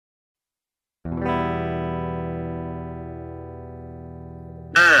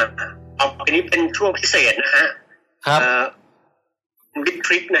อันนี้เป็นช่วงพิเศษนะฮะครับวิดท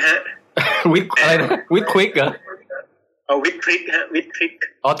ริกนะฮะวิดอะไรนะวิดควิกเหรอวิดทริกฮะวิดทริก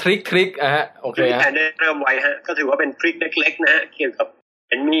ทริกฮะโอเคฮะเริ่มไว้ฮะก็ถือว่าเป็นทริกเล็กๆนะฮะเกี่ยวกับเ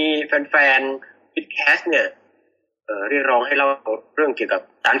ห็นมีแฟนๆวิดแคสเนี่ยเรียกร้องให้เราเรื่องเกี่ยวกับ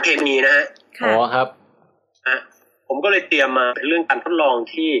สารเคมีนะฮะครับผมก็เลยเตรียมมาเป็นเรื่องการทดลอง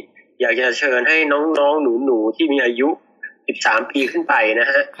ที่อยากจะเชิญให้น้องๆหนูๆที่มีอายุ13 ปีขึ้นไปนะ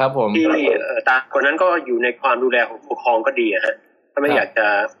ฮะครับผมที่ตาคนนั้นก็อยู่ในความดูแลของผู้ปกครองก็ดีฮะถ้าไม่อยากจะ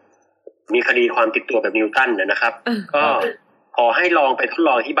มีคดีความติดตัวแบบนิวตันนะครับก็ขอให้ลองไปทดล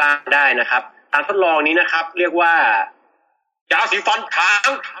องที่บ้านได้นะครับการทดลองนี้นะครับเรียกว่ายาสีฟันช้าง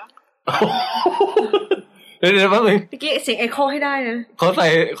เดี๋ยวแป๊บนึงเมื่อกี้เสียงเอโคให้ได้นะขอใส่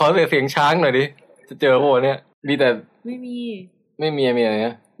เสียงช้างหน่อยดิจะเจอโหเนี่ยมีแต่ไม่มีอะไรน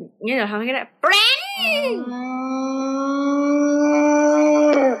ะงั้นเดี๋ยวทำให้ได้แปร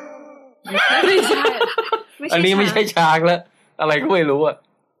ไม่ใช่อันนี้ไม่ใช่ช้างแล้วอะไรก็ไม่รู้อ่ะ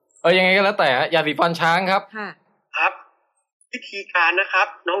ยังไงก็แล้วแต่ยาสีฟันช้างครับครับวิธีการนะครับ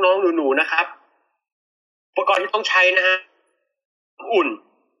น้องๆหนูๆนะครับอุปกรณ์ที่ต้องใช้นะฮะน้ำ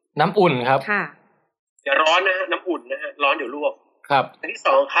อุ่นครับค่ะอย่าร้อนนะฮะน้ำอุ่นนะฮะร้อนเดี๋ยวลวกครับอันที่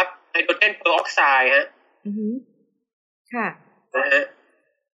2ครับไฮโดรเจนเปอร์ออกไซด์ฮะค่ะนะฮะ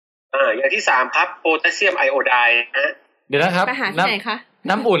อย่างที่3ครับโพแทสเซียมไอโอไดด์ฮะเดี๋ยวนะครับไปหาที่ไหนคะ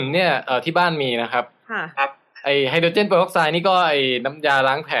น้ำอุ่นเนี่ยที่บ้านมีนะครับค่ะครับไอไฮโดรเจนเปอร์ออกไซด์นี่ก็ไอน้ำยา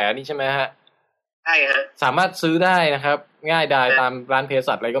ล้างแผลนี่ใช่ไหมฮะใช่ฮะสามารถซื้อได้นะครับง่ายดายตามร้านเภ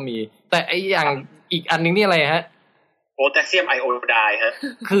สัชอะไรก็มีแต่ไออย่างอีกอันนึงนี่อะไรฮะโพแทสเซียมไอโอไดด์ฮะ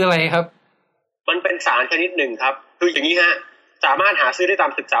คืออะไรครับมันเป็นสารชนิดหนึ่งครับคืออย่างนี้ฮะสามารถหาซื้อได้ตา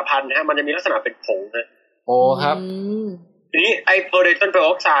มศึกษาพันธุ์นะฮะมันจะมีลักษณะเป็นผงนะโอ้ครับทีนี้ไอโพแทสเซียมไอโ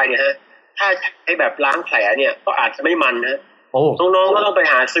อไดด์เนี่ยฮะถ้าใช้แบบล้างแผลเนี่ยก็อาจจะไม่มันนะน้องๆก็ต้องไป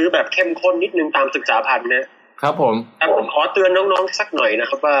หาซื้อแบบเข้มข้นนิดนึงตามศึกษาพันธุ์นะครับผมขอเตือนน้องๆสักหน่อยนะ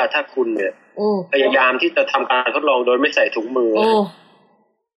ครับว่าถ้าคุณเนี่ยพยายามที่จะทำการทดลองโดยไม่ใส่ถุงมือ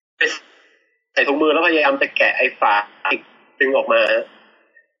ใส่ถุงมือแล้วพยายามจะแกะไอ้ฝาดึงออกมา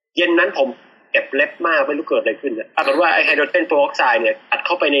เย็นนั้นผมเก็บเล็บมากไม่รู้เกิดอะไรขึ้นปรากฏว่าไอ้ไฮโดรเจนเปอร์ออกไซด์เนี่ยอัดเ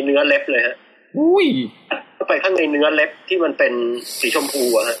ข้าไปในเนื้อเล็บเลยฮะอุ้ยเข้าไปข้างในเนื้อเล็บที่มันเป็นสีชมพู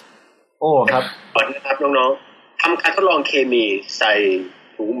อะฮะโอ้ครับก่อนนะครับน้องๆทำการทดลองเคมีใส่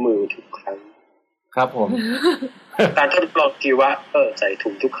ถุงมือทุกครั้งครับผมการทดลองชีวะใส่ถุ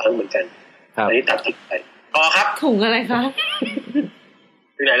งทุกครั้งเหมือนกันอันนี้ตัดทิ้งไปครับถุงอะไรคะ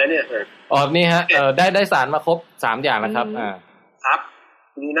อยู่ไหนแล้วเนี่ยนี่ฮะได้สารมาครบ3อย่างแล้วครับครับ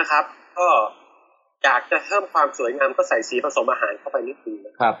ทีนี้นะครับก็อยากจะเพิ่มความสวยงามก็ใส่สีผสมอาหารเข้าไปนิดนึงน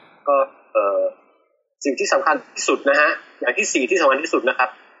ะครับก็สิ่งที่สำคัญที่สุดนะฮะอย่างที่4ที่สำคัญที่สุดนะครับ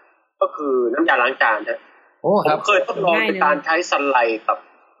ก็คือน้ำยาล้างจานฮะผมเคยทดลองในการใช้ซันไลท์กับ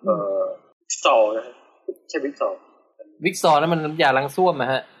วิกซอลนะฮะใช่วิกซอลนั้นมันน้ำยาล้างส้วมน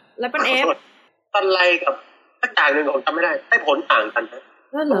ะฮะแล้วเป็นซันไลท์กับสักอย่างนึงผมจำไม่ได้ได้ผลต่างกันนะ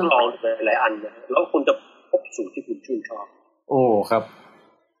ต้องลองหลายอันนะแล้วคุณจะพบสูตรที่คุณชื่นชอบโอ้ครับ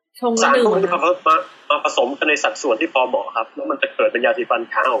สารพวกนี้มาผสมกันในสัดส่วนที่พอเหมาะครับแล้วมันจะเกิดเป็นยาสีฟัน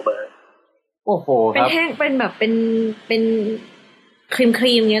ช้างออกมาโอ้โหเป็นแห้งเป็นแบบเป็นค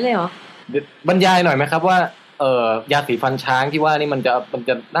รีมเงี้ยเลยเหรอบรรยายหน่อยไหมครับว่ายาสีฟันช้างที่ว่านี่มันจ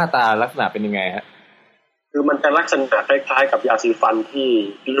ะหน้าตาลักษณะเป็นยังไงฮะคือมันจะลักษณะคล้ายๆกับยาสีฟันที่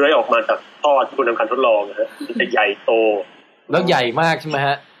เลื้อยออกมาจากท่อที่คุณทำการทดลองนะฮะจะใหญ่โตแล้วใหญ่มากใช่ไหมฮ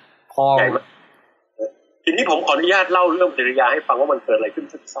ะพอใหญ่มากทีนี้ผมขออนุญาตเล่าเรื่องปฏิกิริยาให้ฟังว่ามันเกิดอะไรขึ้น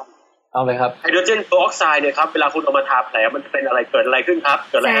สั้นๆเอาเลยครับไฮโดรเจนเปอร์ออกไซด์เนี่ยครับเวลาคุณเอามาทาแผลมันเป็นอะไรเกิดอะไรขึ้นครับ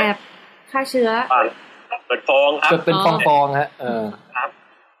เกิดอะไรแสบฆ่าเชื้อเกิดฟองครับเกิดเป็นฟองฮะครับ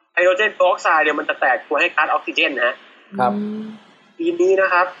ไฮโดรเจนเปอร์ออกไซด์เนี่ยมันจะแตกตัวให้ก๊าซออกซิเจนครับทีนี้นะ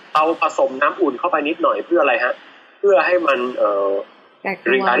ครับเอาผสมน้ำอุ่นเข้าไปนิดหน่อยเพื่ออะไรฮะเพื่อให้มันปฏิกิ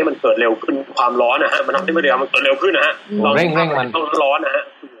ริยาที่มันเกิดเร็วขึ้นความร้อนนะฮะมันทำให้ปฏิกิริยามันเกิดเร็วขึ้นนะฮะเร่งมันต้องร้อนนะฮะ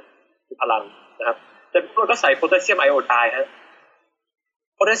พลังนะครับแต่พวกก็ใส่โพแทสเซียมไอโอไดด์ฮะ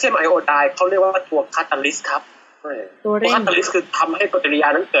โพแทสเซียมไอโอไดด์เขาเรียกว่าตัวคาตาลิสต์ครับตัวคาตาลิสต์คือทำให้ปฏิกิริยา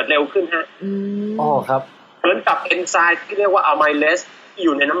นั้นเกิดเร็วขึ้นฮะอ๋อครับเหมือนกับเอนไซม์ที่เรียกว่าอะไมเลสที่อ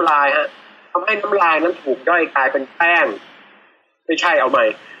ยู่ในน้ำลายฮะทำให้น้ำลายนั้นถูกย่อยกลายเป็นแป้งไม่ใช่เอาใหม่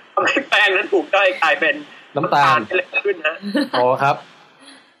ทำให้แป้งนั้นถูกย่อยกลายเป็นน้ำตาลเร็วขึ้นฮะอ๋อครับ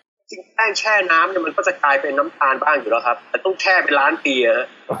จริงแป้งแช่น้ำเนี่ยมันก็จะกลายเป็นน้ำตาลบ้างอยู่แล้วครับแต่ต้องแช่เป็นล้านปีฮะ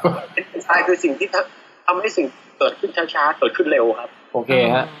เอนไซม์คือสิ่งที่ทำให้สิ่งเกิดขึ้นช้าๆเกิดขึ้นเร็วครับโอเค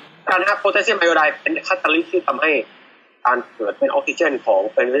ฮะการโพแทสเซียมไอโอไดด์เป็นคาตาลิสต์ที่ทำให้การเกิดเป็นออกซิเจนของ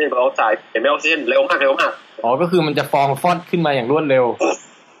เป็นไฮโดรเจนเปอร์ออกไซด์เป็นออกซิเจนเร็วมากอ๋อก็คือมันจะฟองฟอดขึ้นมาอย่างรวดเร็ว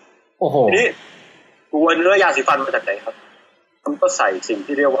โอ้โหนี่ตัวเนื้อยาสีฟันมาจากไหนครับ มันก็ใส่สิ่ง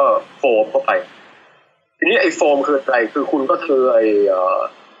ที่เรียกว่าโฟมเข้าไปทีนี้ไอ้โฟมคืออะไรคือคุณก็คือไอ้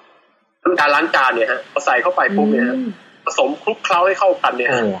น้ำยาล้างจานเนี่ยฮะพอใส่เข้าไปปุ๊บเนี่ยผสมคลุกเคล้าให้เข้ากันเนี่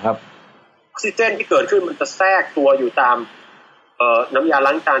ยครับออกซิเจนที่เกิดขึ้นมันจะแทรกตัวอยู่ตามน้ำยา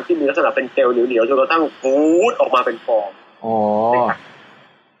ล้างจานที่มีลักษณะเป็นเจลเหนียวๆจนกระทั่งฟูดออกมาเป็นฟองอ๋อ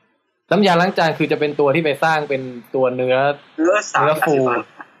น้ำยาล้างจานคือจะเป็นตัวที่ไปสร้างเป็นตัวเนื้อฟู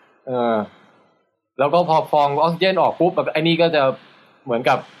แล้วก็พอฟองออกซิเจนออกปุ๊บแบบไอ้นี่ก็จะเหมือน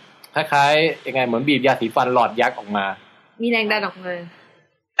กับคล้ายๆยังไงเหมือนบีบยาสีฟันหลอดยักษ์ออกมามีแรงดันออกมา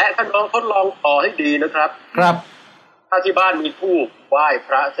และท่านลองทดลองต่อให้ดีนะครับครับถ้าที่บ้านมีธูปไหว้พ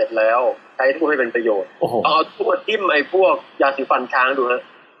ระเสร็จแล้วใช้ธูปให้เป็นประโยชน์เอาธูปจิ้มไอ้พวกยาสีฟันช้างดูฮะ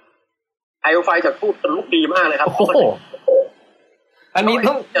ไอไฟจากธูปจะลุกดีมากเลยครับอันนี้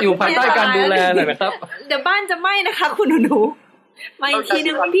ต้องอยู่ภายใต้การดูแลหน่อยนะครับเดี๋ยวบ้านจะไหม้นะคะคุณหนูมาอีกที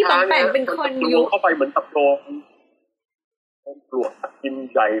นึงพี่ต้องแต่งเป็นคนยุเข้าไปเหมือนกับโดนปลวกกิน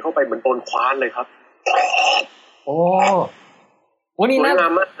ใหญ่เข้าไปเหมือนโดนคว้านเลยครับโอ้วันนี้นะ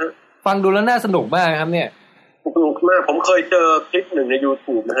ฟังดูแล้วน่าสนุกมากครับเนี่ยสนุกมากผมเคยเจอคลิปหนึ่งใน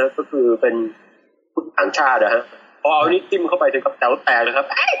YouTube นะฮะก็คือเป็นผู้ต่างชาตินะฮะพอเอานี่จิ้มเข้าไปถึงกับแถวแตกเลยครับ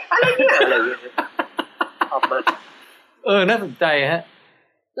อะไรเนี่ยอะไรอย่างเงี้ยออกมาน่าสนใจฮะ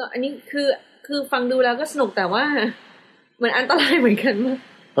ก็อันนี้คือฟังดูแล้วก็สนุกแต่ว่าเหมือนอันตรายเหมือนกันมั้ย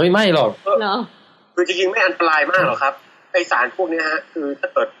เฮ้ยไม่หรอกเหรอคือจริงๆไม่อันตรายมากหรอกครับไอสารพวกนี้ฮะคือถ้า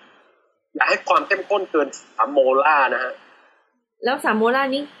เกิดอยากให้ความเข้มข้นเกิน3 โมลาร์นะฮะแล้ว3 โมลาร์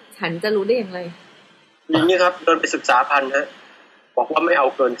นี้ฉันจะรู้ได้อย่างไรอย่างนี้ครับเดินไปศึกษาพันธุ์ฮะบอกว่าไม่เอา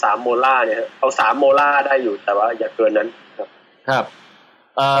เกิน3 โมลาร์เนี่ยฮะเอา3 โมลาร์ได้อยู่แต่ว่าอย่าเกินนั้นครับ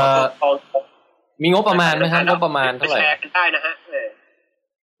มีงบประมาณไหมครับงบประมาณเท่าไหร่แชร์กันได้นะฮะ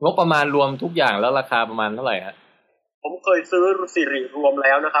งบประมาณรวมทุกอย่างแล้วราคาประมาณเท่าไหร่ฮะผมเคยซื้อซีรีส์รวมแ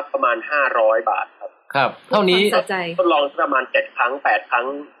ล้วนะครับประมาณ500 บาทครับเท่านี้ทดลองประมาณ7 ครั้ง8 ครั้ง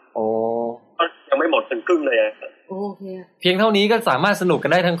โอ้ก็ยังไม่หมดถึงครึ่งเลยโอเคเพียงเท่านี้ก็สามารถสนุกกั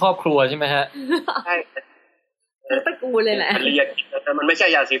นได้ทั้งครอบครัวใช่ไหมฮะใช่ตะกูเลยแหละเรียกมันไม่ใช่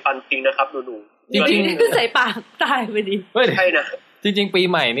ยาสีฟันจริงนะครับดูจริงๆใส่ปากตายไปดิใช่นะจริงๆปี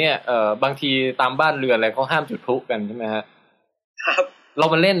ใหม่เนี่ยบางทีตามบ้านเรือนอะไรเขาห้ามจุดพลุกันใช่ไหมฮะครับเรา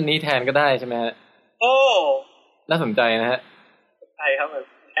มาเล่นนี้แทนก็ได้ใช่ไหมฮะโอ้น่าสนใจนะฮะใช่ครับ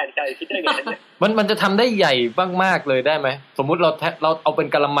แทนใจคิดได้ไงเนี่ยมันจะทำได้ใหญ่มากๆเลยได้ไหมสมมุติเราเอาเป็น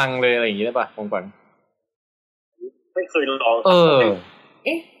กะละมังเลยอะไรอย่างนี้ได้ป่ะก่อนไม่เคยลองเ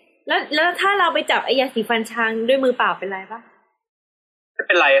อ๊ะแล้วถ้าเราไปจับไอ้ยาสีฟันช้างด้วยมือเปล่าเป็นไรป่ะไม่เ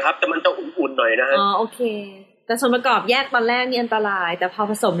ป็นไรครับแต่มันจะอุ่นๆหน่อยนะฮะอ๋อโอเคแต่ส่วนประกอบแยกตอนแรกนี่อันตรายแต่พอ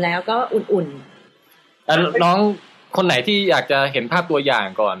ผสมแล้วก็อุ่นๆน้องคนไหนที่อยากจะเห็นภาพตัวอย่าง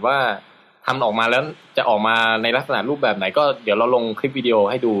ก่อนว่าทำออกมาแล้วจะออกมาในลักษณะรูปแบบไหนก็เดี๋ยวเราลงคลิปวิดีโอ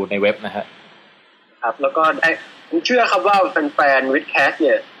ให้ดูในเว็บนะฮะครับแล้วก็ได้ผมเชื่อครับว่าแฟนๆวิดแคสเ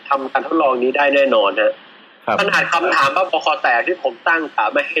นี่ยทำการทดลองนี้ได้แน่นอนฮะขนาดคำถามว่าปคแตกที่ผมตั้งถาม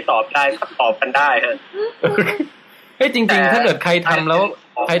ไม่ให้ตอบได้ก็ตอบกันได้ฮะเฮ้ยจริงๆถ้าเกิดใครทำแล้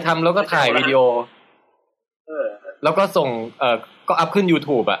วก็ถ่ายวิดีโอแล้วก็ส่งก็อัพขึ้น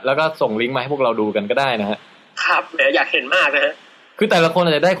YouTube อ่ะแล้วก็ส่งลิงก์มาให้พวกเราดูกันก็ได้นะฮะครับแหมอยากเห็นมากนะฮะคือแต่ละคนอ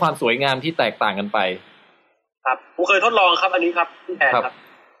าจจะได้ความสวยงามที่แตกต่างกันไปครับผมเคยทดลองครับอันนี้ครับพี่แทนครับ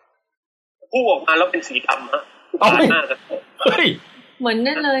ผู้ออกมาแล้วเป็นสีดำฮะตายมากเลยเฮ้ยเหมือน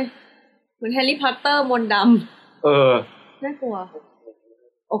นั่นเลยเหมือนแฮร์รี่พอตเตอร์มนต์ดำน่ากลัว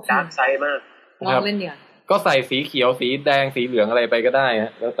โอเคดาร์กไซด์มากลองเล่นเดี๋ยวก็ใส่สีเขียวสีแดงสีเหลืองอะไรไปก็ได้ฮ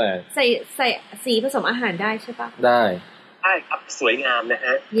ะแล้วแต่ใส่สีผสมอาหารได้ใช่ปะได้ใช่ครับสวยงามนะฮ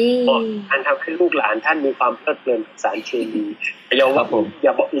ะการทำให้ลูกหลานท่านมีความเพลิดเพลินกับสารเคมีอย่าว่าอย่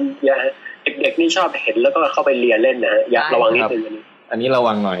าบอกอย่าเด็กๆนี่ชอบเห็นแล้วก็เข้าไปเลียเล่นนะฮะอย่าระวังนิดนึงอันนี้ระ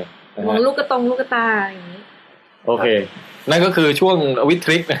วังหน่อยระวังลูกกระตาอย่างนี้โอเคนั่นก็คือช่วงวิดท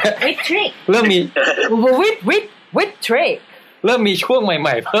ริคนะฮะวิดทริคเริ่มมีวิดทริคเริ่มมีช่วงให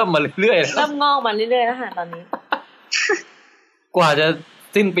ม่ๆเพิ่มมาเรื่อยๆเริ่มงอกมาเรื่อยๆแล้วค่ะตอนนี้กว่าจะ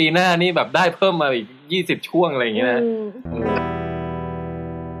สิ้นปีหน้านี่แบบได้เพิ่มมาอีก20ช่วงอะไรอย่างเงี้ยนะ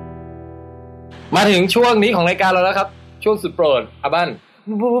มาถึงช่วงนี้ของรายการเราแล้วครับช่วงสุดโปรดอาบัน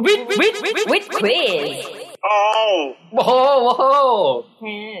วิดควิซโอ้โห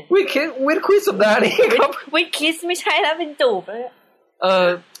วิดควิซสัปดาห์นี้ครับวิดควิซไม่ใช่แล้วเป็นจูบเลย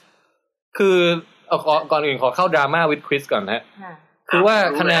คือก่อนอื่นขอเข้าดราม่าวิดควิซก่อนนะคือว่า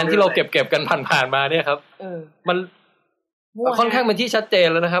คะแนนที่เราเก็บกันผ่านมาเนี่ยครับมันค่อนข้างเป็นที่ชัดเจน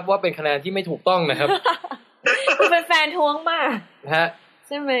แล้วนะครับว่าเป็นคะแนนที่ไม่ถูกต้องนะครับคุณเป็นแฟนท้วงมากฮะใ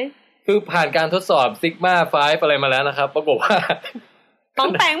ช่ไหมคือผ่านการทดสอบซิกมา5อะไรมาแล้วนะครับปรากฏว่าต้อง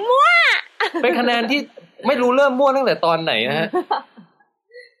แต่งมั่วเป็นคะแนนที่ไม่รู้เริ่มมั่วตั้งแต่ตอนไหนนะฮะ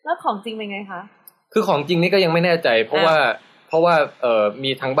แล้วของจริงเป็นไงคะคือของจริงนี่ก็ยังไม่แน่ใจเพราะว่า เพราะว่ามี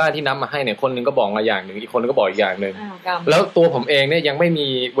ทางบ้านที่นับมาให้เนี่ยคนนึงก็บอกมาอย่างนึงอีกคนนึงก็บอกอีกอย่างนึงแล้วตัวผมเองเนี่ยยังไม่มี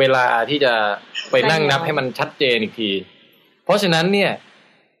เวลาที่จะไปนั่งนับให้มันชัดเจนอีกทีเพราะฉะนั้นเนี่ย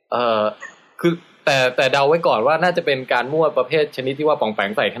คือแต่เดาไว้ก่อนว่าน่าจะเป็นการมั่วประเภทชนิดที่ว่าปองแปง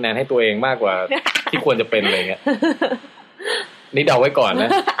ใส่คะแนนให้ตัวเองมากกว่า ที่ควรจะเป็นอะไรเงี้ยนี่เดาไว้ก่อนนะ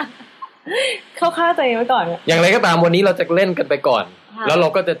เข้าค่าตัวเองไว้ก่อนอย่างไรก็ตามวันนี้เราจะเล่นกันไปก่อนแล้วเรา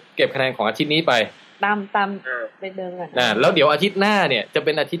ก็จะเก็บคะแนนของอาทิตย์นี้ไปตามไปเดิมกันแล้วเดี๋ยวอาทิตย์หน้าเนี่ยจะเ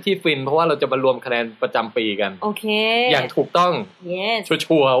ป็นอาทิตย์ที่ฟินเพราะว่าเราจะมารวมคะแนนประจำปีกันโอเคอย่างถูกต้อง yes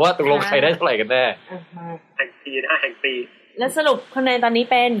ชัวร์ๆว่าตกลงใครได้เท่าไหร่กันแน่แห่งปีนะแห่งปีแล้วสรุปคะแนนตอนนี้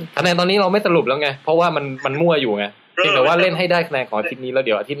เป็นคะแนนตอนนี้เราไม่สรุปแล้วไงเพราะว่ามันมั่วอยู่ไงเพียงแต่ว่าเล่นให้ได้คะแนนของอาทิตย์นี้แล้วเ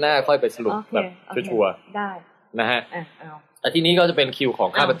ดี๋ยวอาทิตย์หน้าค่อยไปสรุปแบบชัวร์ๆได้นะฮะอาทิตย์นี้ก็จะเป็นคิวของ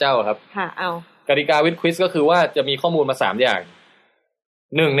ข้าพเจ้าครับค่ะเอากติกาวิดควิซก็คือว่าจะมีข้อมูลมา3อย่าง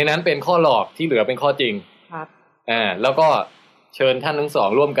1ในนั้นเป็นข้อหลอกที่เหลือเป็นข้อจริงครับแล้วก็เชิญท่านทั้งสอง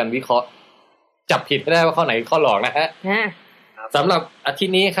ร่วมกันวิเคราะห์จับผิดให้ได้ว่าข้อไหนข้อหลอกนะฮะสำหรับอาทิต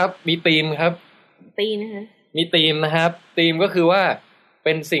ย์นี้ครับมีธีมครับธีมนะฮะมีธีมนะครับธีมก็คือว่าเ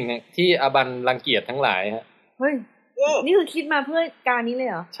ป็นสิ่งที่อาบันรังเกียจทั้งหลายฮะเฮ้ยนี่คือคิดมาเพื่อการนี้เลย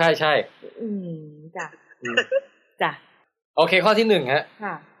เหรอใช่ใช่จ้ะโอเคข้อที่1ฮะ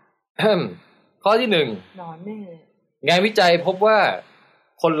ค่ะข้อที่1นอนแน่งานวิจัยพบว่า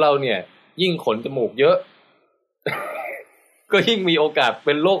คนเราเนี่ยยิ่งขนจมูกเยอะ ก็ยิ่งมีโอกาสเ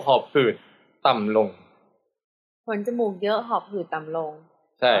ป็นโรคหอบหืดต่ำลงขนจมูกเยอะหอบหืดต่ำลง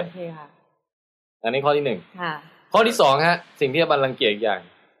ใช่โอเคค่ะอันนี้ข้อที่1ค่ะข้อที่2ฮะสิ่งที่อาบันรังเกียจอีกอย่าง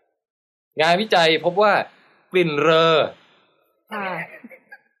งานวิจัยพบว่ากลิ่นเรอค่ะ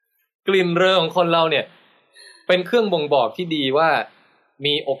กลิ่นเรอของคนเราเนี่ยเป็นเครื่องบ่งบอกที่ดีว่า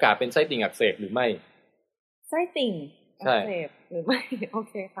มีโอกาสเป็นไส้ติ่งอักเสบหรือไม่ไส้ติ่งอักเสบหรือไม่โอ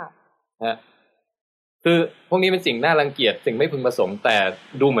เคค่ะคือพวกนี้เป็นสิ่งน่ารังเกียจสิ่งไม่พึงประสงค์แต่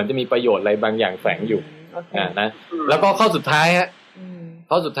ดูเหมือนจะมีประโยชน์อะไรบางอย่างแฝงอยู่นะแล้วก็ข้อสุดท้ายฮะ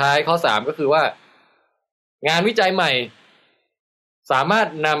ข้อสุดท้ายข้อ3ก็คือว่างานวิจัยใหม่สามารถ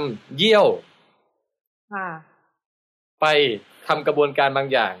นำเยี่ยวไปทำกระบวนการบาง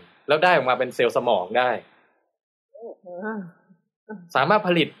อย่างแล้วได้ออกมาเป็นเซลล์สมองได้สามารถผ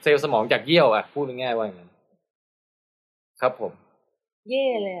ลิตเซลล์สมองจากเยี่ยวพูดง่ายๆว่าอย่างนั้นครับผมเย่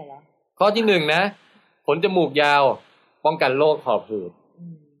เลยเหรอข้อที่1นะขนจมูกยาวป้องกันโรคหอบหืด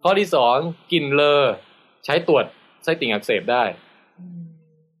ข้อที่2กลิ่นเลอใช้ตรวจไส้ติ่งอักเสบได้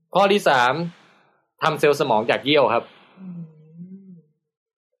ข้อที่3ทำเซลล์สมองจากเยี่ยวครับ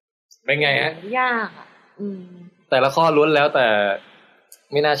เป็นไงฮะยากแต่ละข้อล้วนแล้วแต่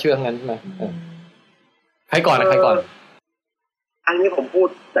ไม่น่าเชื่องั้นใช่ไหมใครก่อนนะใครก่อนอันนี้ผมพูด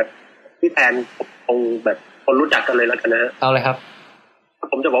แบบพี่แทนคงแบบคนรู้จักกันเลยแล้วกันนะเอาเลยครับ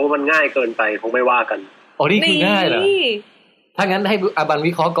ผมจะบอกว่ามันง่ายเกินไปคงไม่ว่ากันอ๋อนี่คือง่ายเหรอถ้างั้นให้อาบัน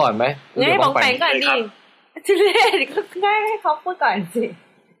วิเคราะห์ก่อนไหมให้บอกแปงก่อนดิทุเรศก็ง่ายให้เขาพูดก่อนสิ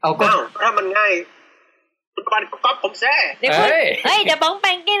เอาก็ถ้ามันง่ายอาบันก๊อปผมแซ่เดี๋ยวเดี๋ยวบ้องแป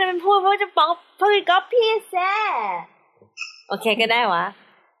งกินมันพูดว่าจะบ้องพูดก๊อปพี่แซ่โอเคก็ได้วะ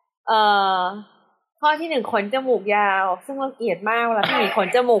ข้อที่1ขนจมูกยาวซึ่งเราเกลียดมากเวลาที่มีขน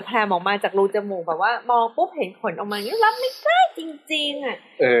จมูกแผ่ออกมาจากรูจมูกแบบว่ามองปุ๊บเห็นขนออกมานี่รับไม่ได้จริง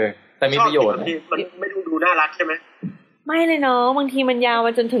ๆแต่มีประโยชน์มันไม่ดูน่ารักใช่ไหมไม่เลยเนาะบางทีมันยาวม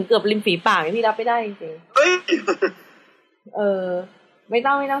าจนถึงเกือบริมฝีปากพี่รับไม่ได้จริงๆเฮ้ยไม่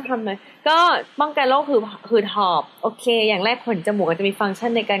ต้องทำเลยก็ป้องกันโรคหืดหอบโอเคอย่างแรกขนจมูกอาจจะมีฟังก์ชั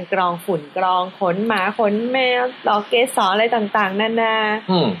นในการกรองฝุ่นกรองขนหมาขนแมวดอกเกสรอะไรต่างๆนานา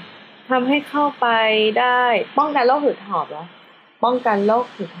ทำให้เข้าไปได้ป้องกันโรคหืดหอบเหรอป้องกันโรค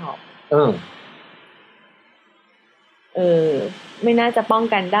หืดหอบไม่น่าจะป้อง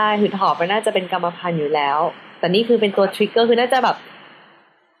กันได้หืดหอบมันน่าจะเป็นกรรมพันธุ์อยู่แล้วแต่นี่คือเป็นตัวทริกเกอร์คือน่าจะแบบ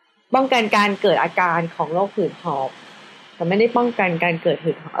ป้องกันการเกิดอาการของโรคหืดหอบแต่ไม่ได้ป้องกันการเกิดหื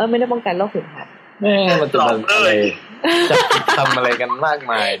ดหอบไม่ได้ป้องกันโรคหืดหอบมันจะอะไรจะทำอะไรกันมาก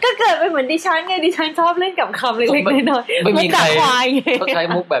มายก็เกิดไปเหมือนดิฉันไงดิฉันชอบเล่นกับคำเล็กๆน้อยๆไม่มีใครเขาใช้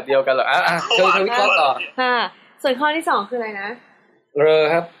มุกแบบเดียวกันหรอกเชิญวิเคราะห์ต่อส่วนข้อที่2คืออะไรนะเรอ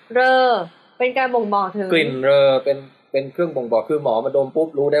ครับเรอเป็นการบ่งบอกถึงกลิ่นเรอเป็นเครื่องบ่งบอกคือหมอมาดมปุ๊บ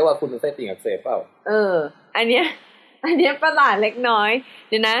รู้ได้ว่าคุณเป็นไส้ติ่งอักเสบเปล่าอันเนี้ยประหลาดเล็กน้อย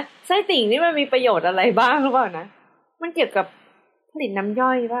เดี๋ยวนะไส้ติ่งนี่มันมีประโยชน์อะไรบ้างหรือเปล่านะมันเกี่ยวกับผลิตน้ำย่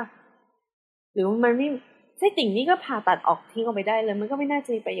อยป่ะหรือมันไม่ไส้ติ่งนี่ก็ผ่าตัดออกทิ้งออกไปได้เลยมันก็ไม่น่าจะ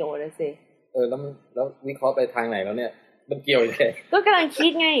มีประโยชน์เลยสิแล้ววิเคราะห์ไปทางไหนแล้วเนี่ยมันเกี่ยวยังไงก็กำลังคิ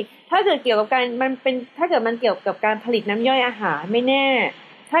ดไงถ้าเกิดเกี่ยวกับการมันเป็นถ้าเกิดมันเกี่ยวกับการผลิตน้ำย่อยอาหารไม่แน่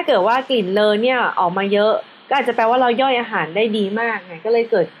ถ้าเกิดว่ากลิ่นเลอเนี่ยออกมาเยอะก็อาจจะแปลว่าเราย่อยอาหารได้ดีมากไงก็เลย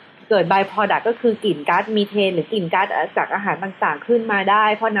เกิด เกิด by product ก็คือกลิ่นก๊าซมีเทนหรือกลิ่นก๊าซจากอาหารต่างๆขึ้นมาได้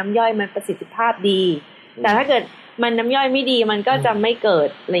เพราะน้ำย่อยมันประสิทธิภาพดีแต่ถ้าเกิดมันน้ำย่อยไม่ดีมันก็จะไม่เกิด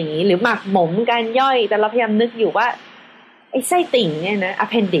อะไรอย่างนี้หรือหมักหมมการย่อยแต่เราพยายามนึกอยู่ว่าไอ้ไส้ติ่งเนี่ยนะ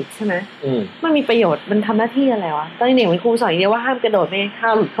appendix ใช่ไหมมันมีประโยชน์มันทำหน้าที่อะไรวะตอนเด็กๆครูสอนอย่างเดียวว่าห้ามกระโดดไม่ให้ข้า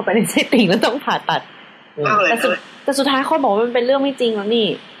วหลุดเข้าไปในไส้ติ่งแล้วต้องผ่าตัดแต่สุดท้ายคนบอกว่ามันเป็นเรื่องไม่จริงแล้วนี่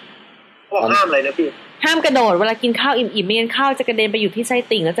บอกห้ามเลยนะพี่ห้ามกระโดดเวลากินข้าวอิ่มๆไม่งั้นข้าวจะกระเด็นไปอยู่ที่ไส้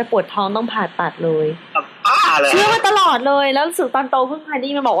ติ่งแล้วจะปวดท้องต้องผ่าตัดเลยเชื่อมาตลอดเลยแล้วรู้สึกตอนโตเพิ่งมา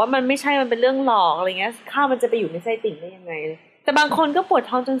นี่มันบอกว่ามันไม่ใช่มันเป็นเรื่องหลอกอะไรเงี้ยข้าวมันจะไปอยู่ในไส้ติ่งได้ยังไงแต่บางคนก็ปวด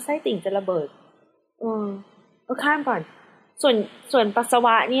ท้องจนไส้ติ่งจะระเบิดก็ข้ามก่อนส่วนปัสสาว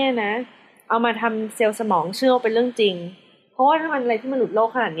ะเนี่ยนะเอามาทำเซลล์สมองเชื่อเป็นเรื่องจริงเพราะว่าถ้ามันอะไรที่มันหลุดโลก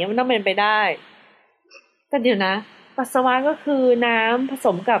ขนาดนี้มันต้องเป็นไปได้แต่เดี๋ยวนะปัสสาวะก็คือน้ำผส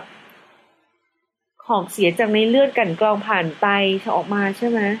มกับของเสียจากในเลือดกันกรองผ่านไตออกมาใช่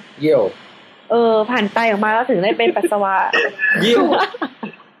ไหมเยี่ยวผ่านไตออกมาแล้วถึงได้เป็นปัสสาวะเยี่ยว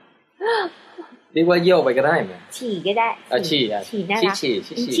เรียกว่าเยี่ยวไปก็ได้ไหมฉี่ก็ได้ฉี่น่ารัก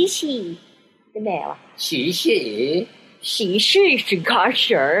ฉี่เป็นแบบอ่ะฉี่是开始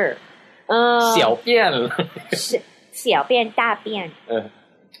小便小便大便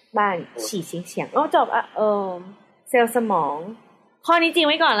บ้านฉี่เสียงจบเซลล์สมองข้อนี้จริง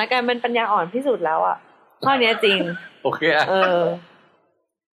ไว้ก่อนแล้วกันมันปัญญาอ่อนที่สุดแล้วอ่ะข้อนี้จริงโอเค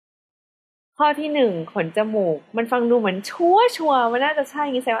ข้อที่1ขนจมูกมันฟังดูเหมือนชัวร์มันน่าจะใช่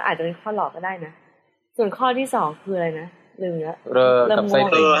งี้แสดงว่าอาจจะเป็นข้อหลอกก็ได้นะส่วนข้อที่2คืออะไรนะลืมแล้วเรกับไส้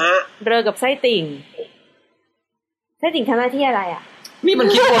ติ่งเรกับไส้ติ่งไส้ติ่งทำหน้าที่อะไรอ่ะนี่มัน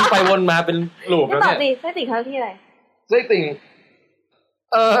คิดวนไปวนมาเป็นลูปแล้วเนี่ยตอบดิไส้ติ่งทำหน้าที่อะไรไส้ติ่ง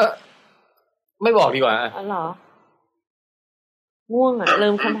ไม่บอกดีกว่าอ๋อเหรอง่วงอ่ะเริ่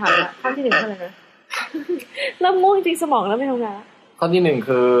มคำถามละข้อที่1คืออะไรนะเริ่มง่วงจริงสมองแล้วไม่ทำงานข้อที่1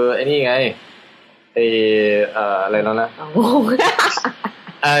คือไอ้นี่ไงอะไรแล้วนะ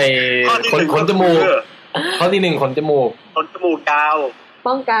ไอ้ขนจมูกข้อที่1ขนจมูกยาว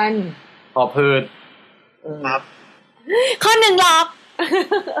ป้องกันหอบหืดครับข้อ1หลอก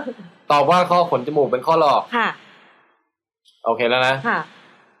ตอบว่าข้อขนจมูกเป็นข้อหลอกค่ะโอเคแล้วนะค่ะ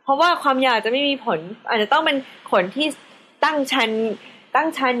เพราะว่าความยาวจะไม่มีผลอาจจะต้องเป็นขนที่ตั้ง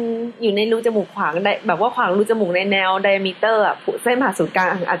ชันอยู่ในรูจมูกขวางได้แบบว่าขวางรูจมูกในแนวไดอะมิเตอร์อ่ะเส้นผ่าศูนย์กลาง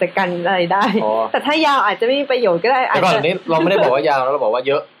อาจจะกันอะไรได้แต่ถ้ายาวอาจจะไม่มีประโยชน์ก็ได้อาจจะก่อนนี้เราไม่ได้บอกว่ายาวเราบอกว่า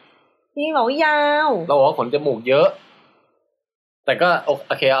เยอะนี่บอกว่ายาวเราบอกว่าขนจมูกเยอะแต่ก็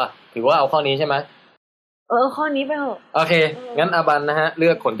โอเคอ่ะถือว่าเอาข้อนี้ใช่ไหมข้อนี้ไปเถอะโอเคงั้นอาบันนะฮะเลื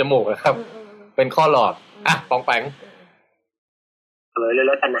อกขนจมูกครับเป็นข้อหลอกปองแปงเลยแ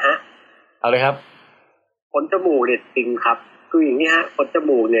ล้วกันนะฮะเอาเลยครับขนจมูกเนี่ยจริงครับคืออย่างนี้ฮะขนจ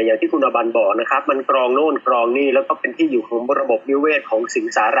มูกเนี่ยอย่างที่คุณอาบันบอกนะครับมันกรองโน่นกรองนี่แล้วก็เป็นที่อยู่ของระบบนิเวศของสิง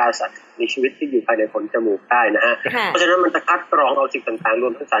สาราสัตว์มีชีวิตที่อยู่ภายในขนจมูกได้นะฮะเพราะฉะนั้นมันจะคัดกรองเอาสิ่งต่างๆรว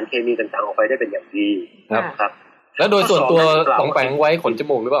มทั้งสารเคมีต่างๆออกไปได้เป็นอย่างดีครับแล้วโดยส่วนตัวของแปงไว้ขนจ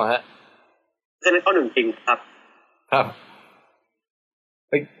มูกหรือเปล่าฮะฉะนั้นข้อ1จริงครับครับ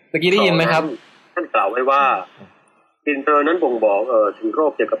เมื่อกี้ได้ยินไหมครับท่านกล่าวไว้ว่าดินเตอร์นั้นบ่งบอกถึงโร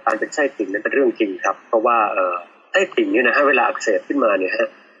คเกี่ยวกับการเป็นไส้ติ่งนั้นเป็นเรื่องจริงครับเพราะว่าไส้ติ่งเนี่ยนะฮะเวลาอักเสบขึ้นมาเนี่ยฮะ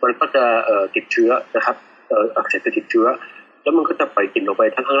มันก็จะติดเชื้อนะครับอักเสบจะติดเชื้อแล้วมันก็จะปล่อยกลิ่นออกไป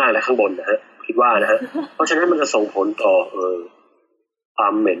ทั้งข้างล่างและข้างบนนะฮะคิดว่านะฮะเพราะฉะนั้นมันจะส่งผลต่อควา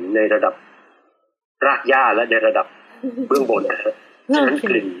มเหม็นในระดับรากหญ้าและในระดับเบื้องบนนะฮะฉะนั้น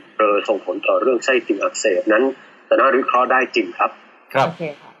กลิ่นส่งผลต่อเรื่องไส้ติ่งอักเสบนั้นแต่น่าวิเคราะห์ได้จริงครับครับ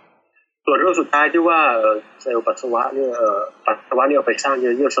ส่วนเรื่องสุดท้ายที่ว่าเซลล์ปัสสาวะเนี่ยปัสสาวะเนี่ยเอาไปสร้างเ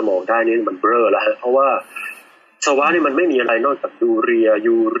ยื่อสมองได้นี่มันเบ้อแล้วฮะเพราะว่าปัสสาวะนี่มันไม่มีอะไรนอกจากยูเรีย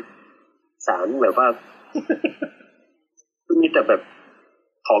สารแบบว่ามีแต่แบบ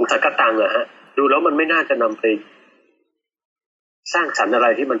ของสังกะตังอะฮะดูแล้วมันไม่น่าจะนำไปสร้างสรรค์อะไร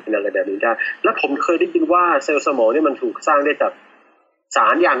ที่มันเป็นอะไรแบบนี้ได้แล้วผมเคยได้ยินว่าเซลล์สมองนี่มันถูกสร้างได้จากสา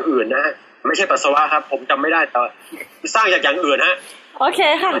รอย่างอื่นนะฮะไม่ใช่ปัสสาวะครับผมจำไม่ได้แต่สร้างจากอย่างอื่นฮะโอเค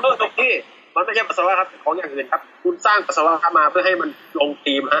ค่ะตรงนี้มันไม่ใช่ปัสสาวะครับของอย่างอื่นครับคุณสร้างปัสสาวะมาเพื่อให้มันลง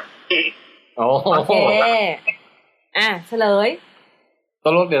ธีมฮะโอเคเฉลยต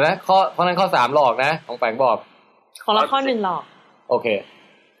กลงเดี๋ยวนะข้อนั้นข้อ3หลอกนะของแปงบอกของเราข้อ1หลอกโอเค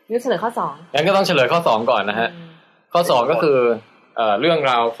งั้นเฉลยข้อ2งั้นก็ต้องเฉลยข้อ2ก่อนนะฮะข้อ2ก็คือเรื่อง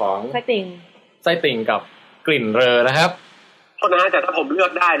ราวของไส้ติ่งกับกลิ่นเรอนะครับโทษนะฮะแต่ถ้าผมเลือ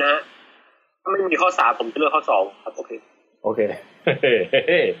กได้นะถ้าไม่มีข้อ3ผมจะเลือกข้อ2ครับโอเค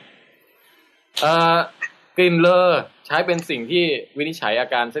กลิ่นเลอใช้เป็นสิ่งที่วินิจฉัยอา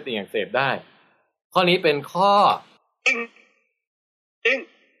การไส้ติ่งอักเสบได้ข้อนี้เป็นข้อจริง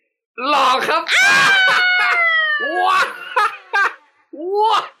หลอกครับว้า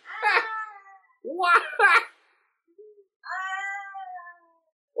ว้า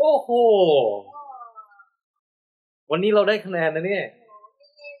โอ้โหวันนี้เราได้คะแนนนะเนี่ย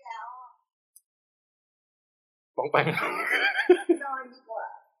ปองแปงนอนดีกว่า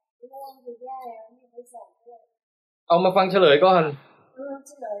ง่วงจะแย่แล้วไม่ไปสอบด้วยเอามาฟังเฉลยก่อนเ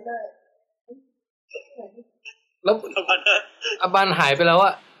ฉลยเลยแล้วอาบันหายไปแล้วอ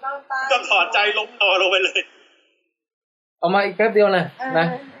ะก็ถอดใจลงไปเลยเอามาอีกแป๊บเดียวนะ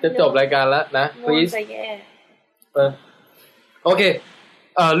จะจบรายการแล้วนะ please โอเค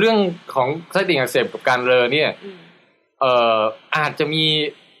เรื่องของไส้ติ่งอักเสบกับการเรอเนี่ยอาจจะมี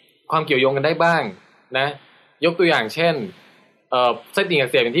ความเกี่ยวโยงกันได้บ้างนะยกตัวอย่างเช่นไส้ติ่งอั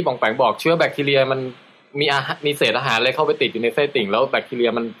กเสบอย่างที่ปองแปงบอกเชื้อแบคทีเรียมันมีเศษอาหารอะไรเข้าไปติดอยู่ในไส้ติ่งแล้วแบคทีเรีย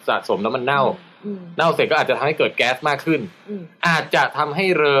มันสะสมแล้วมันเน่าเสร็จก็อาจจะทำให้เกิดแก๊สมากขึ้นอาจจะทำให้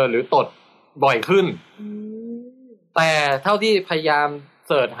เรอหรือตดบ่อยขึ้นแต่เท่าที่พยายามเ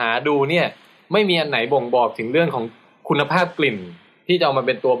สิร์ชหาดูเนี่ยไม่มีอันไหนบ่งบอกถึงเรื่องของคุณภาพกลิ่นที่จะเอามาเ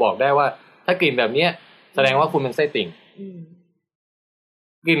ป็นตัวบอกได้ว่าถ้ากลิ่นแบบนี้แสดงว่าคุณเป็นไส้ติ่ง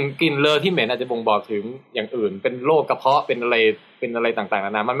กลิ่นเลอที่เหม็นอาจจะบ่งบอกถึงอย่างอื่นเป็นโรคกระเพาะเป็นอะไรต่างๆน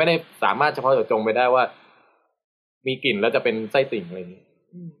านามันไม่ได้สามารถเฉพาะเจาะจงไปได้ว่ามีกลิ่นแล้วจะเป็นไส้ติ่งอะไรอย่างนี้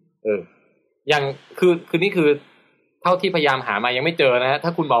อย่างคือนี่คือเท่าที่พยายามหามายังไม่เจอนะฮะถ้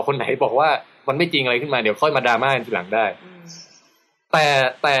าคุณหมอคนไหนบอกว่ามันไม่จริงอะไรขึ้นมาเดี๋ยวค่อยมาดราม่ากันทีหลังได้แ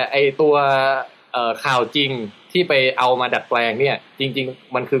ต่ไอตัวข่าวจริงที่ไปเอามาดัดแปลงเนี่ยจริง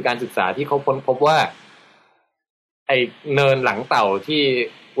ๆมันคือการศึกษาที่เขาพบว่าไอเนินหลังเต่าที่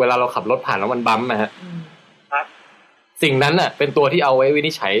เวลาเราขับรถผ่านแล้วมันบั๊มนะฮะครับสิ่งนั้นน่ะเป็นตัวที่เอาไว้วิ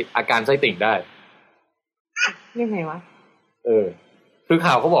นิจฉัยอาการไส้ติ่งได้ยังไงวะคือ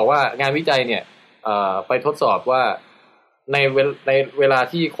ข่าวเขาบอกว่างานวิจัยเนี่ยไปทดสอบว่าในเวลา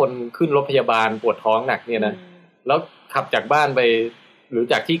ที่คนขึ้นรถพยาบาลปวดท้องหนักเนี่ยนะแล้วขับจากบ้านไปหรือ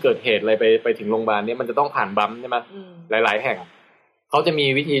จากที่เกิดเหตุอะไรไปถึงโรงพยาบาลเนี่ยมันจะต้องผ่านบั๊มใช่ไหมหลายๆแห่งเขาจะมี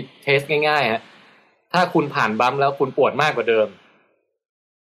วิธีเทสง่ายๆฮะถ้าคุณผ่านบั๊มแล้วคุณปวดมากกว่าเดิม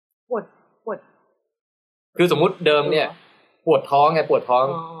ปวดคือสมมุติเดิมเนี่ยปวดท้องไงปวดท้อง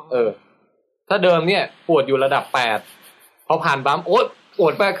ถ้าเดิมเนี่ยปวดอยู่ระดับ8พอผ่านบั๊มโอ๊ยปว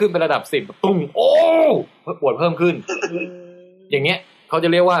ดมากขึ้นเป็นระดับ10ตุ้งโอ้ปวดเพิ่มขึ้นอย่างเงี้ยเขาจะ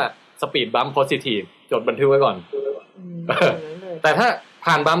เรียกว่าสปีดบั๊มโพซิทีฟจดบันทึกไว้ก่อนแต่ถ้า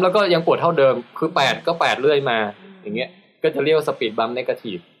ผ่านบั๊มแล้วก็ยังปวดเท่าเดิมคือ8ก็8เรื่อยมาอย่างเงี้ยก็จะเรียกว่าสปีดบั๊มเนกา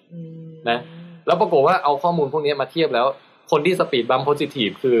ทีฟนะแล้วปรากฏว่าเอาข้อมูลพวกนี้มาเทียบแล้วคนที่สปีดบั๊มโพซิทีฟ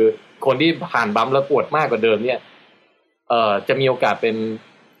คือคนที่ผ่านบั๊มแล้วปวดมากกว่าเดิมเนี่ยจะมีโอกาสเป็น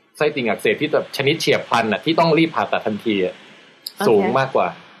ไส้ติ่งอักเสบที่แบบชนิดเฉียบพลันน่ะที่ต้องรีบผ่าตัดทันทีสูงมากกว่า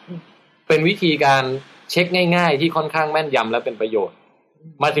เป็นวิธีการเช็คง่ายๆที่ค่อนข้างแม่นยำและเป็นประโยชน์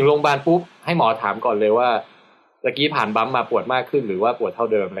มาถึงโรงพยาบาลปุ๊บให้หมอถามก่อนเลยว่าตะกี้ผ่านบั๊มมาปวดมากขึ้นหรือว่าปวดเท่า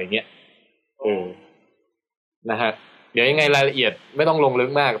เดิมอะไรเงี้ยนะฮะเดี๋ยวยังไงรายละเอียดไม่ต้องลงลึก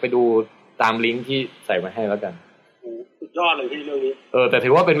มากไปดูตามลิงก์ที่ใส่มาให้แล้วกันสุดยอดเลยที่เรื่องนี้แต่ถื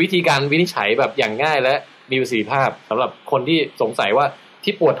อว่าเป็นวิธีการวินิจฉัยแบบอย่างง่ายและมีประสิทธิภาพสำหรับคนที่สงสัยว่า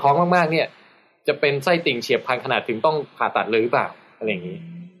ที่ปวดท้องมากๆเนี่ยจะเป็นไส้ติ่งเฉียบพลันขนาดถึงต้องผ่าตัดเลยหรือเปล่าอะไรอย่างนี้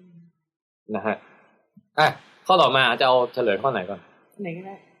นะฮะข้อต่อมาจะเอาเฉลยข้อไหนก่อนไหนก็ไ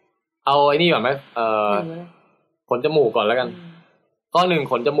ด้เอาไอ้นี่ก่อนไหมขนจมูกก่อนแล้วกันข้อ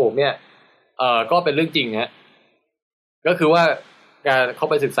1ขนจมูกเนี่ยก็เป็นเรื่องจริงฮะก็คือว่าการเขา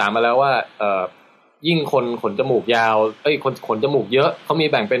ไปศึกษามาแล้วว่ายิ่งคนขนจมูกยาวคนขนจมูกเยอะเขามี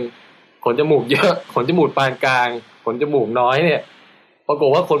แบ่งเป็นขนจมูกเยอะขนจมูกปานกลางขนจมูกน้อยเนี่ยปรากฏ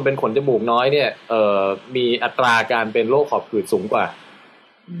ว่าคนเป็นขนจมูกน้อยเนี่ยมีอัตราการเป็นโรคหอบหืดสูงก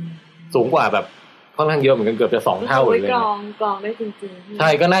ว่าแบบค่อนข้างเยอะเหมือนกันเกือบจะ2เท่าเลยกรองได้จริงๆใช่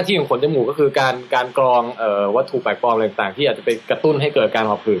ก็หน้าที่ของขนจมูกก็คือการกรองวัตถุแปลกปลอมอะไรต่างๆที่อาจจะไปกระตุ้นให้เกิดการ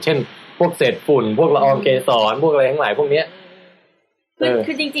หอบหืดเช่นพวกเศษฝุ่นพวกละอองเกสรพวกอะไรทั้งหลายพวกเนี้ย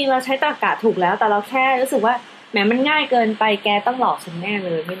คือจริงๆเราใช้ตรรกะถูกแล้วแต่เราแค่รู้สึกว่าแหมมันง่ายเกินไปแกต้องหลอกฉันแน่เล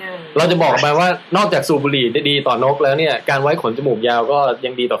ยไม่น่าเราจะบอกไปว่านอกจากสูบบุหรี่ดีต่อนกแล้วเนี่ยการไว้ขนจมูกยาวก็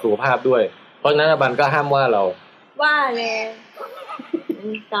ยังดีต่อสุขภาพด้วยเพราะฉะนั้นบันก็ห้ามว่าเราว่าแล้ว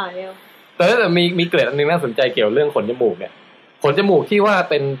ต่อเร็วแต่มีเกร็ดอันนึงน่าสนใจเกี่ยวเรื่องขนจมูกเนี่ยขนจมูกที่ว่า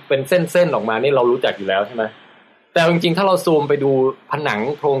เป็นเส้นๆออกมานี่เรารู้จักอยู่แล้วใช่ไหมแต่จริงๆถ้าเราซูมไปดูผนัง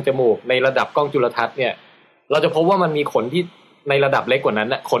โพรงจมูกในระดับกล้องจุลทรรศน์เนี่ยเราจะพบว่ามันมีขนที่ในระดับเล็กกว่านั้น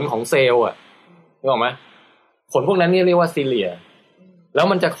น่ะขนของเซลล์นึกออกไหมขนพวกนั้นนี่เรียกว่าซิเลียแล้ว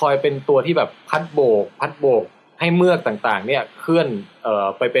มันจะคอยเป็นตัวที่แบบพัดโบกให้เมือกต่างๆเนี่ยเคลื่อน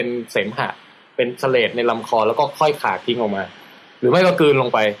ไปเป็นเสมหะเป็นเสลดในลำคอแล้วก็ค่อยขาดทิ้งออกมาหรือไม่ก็กลืนลง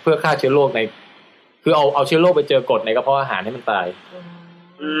ไปเพื่อฆ่าเชื้อโรคคือเอาเชื้อโรคไปเจอกรดในกระเพาะอาหารให้มันตาย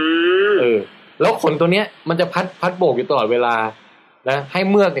แล้วขนตัวเนี้ยมันจะพัดโบกอยู่ตลอดเวลา นะให้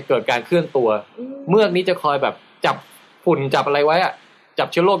เมือกเนี่ยเกิดการเคลื่อนตัวเมือกนี้จะคอยแบบจับฝุ่นจับอะไรไว้อะจับ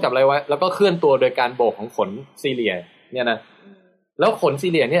เชื้อโรคจับอะไรไว้แล้วก็เคลื่อนตัวโดยการโบกของขนซีเลียเนี่ยนะแล้วขนซี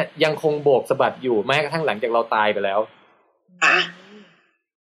เลียเนี่ยยังคงโบกสะบัดอยู่แม้กระทั่งหลังจากเราตายไปแล้ว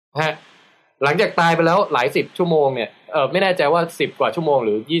ฮะหลังจากตายไปแล้วหลาย10ชั่วโมงเนี่ยไม่แน่ใจว่า10กว่าชั่วโมงห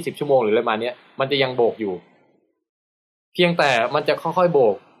รือ20ชั่วโมงหรืออะไรประมาณนี้มันจะยังโบกอยู่เพียงแต่มันจะค่อยๆโบ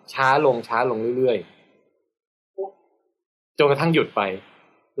กช้าลงเรื่อยๆจนกระทั่งหยุดไป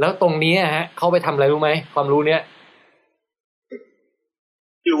แล้วตรงนี้ฮะเขาไปทำอะไรรู้ไหมความรู้เนี้ย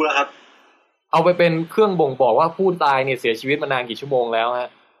รู้แล้วครับเอาไปเป็นเครื่องบ่งบอกว่าผู้ตายเนี่ยเสียชีวิตมานานกี่ชั่วโมงแล้วฮะ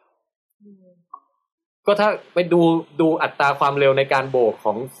ก็ถ้าไปดูอัตราความเร็วในการโบกข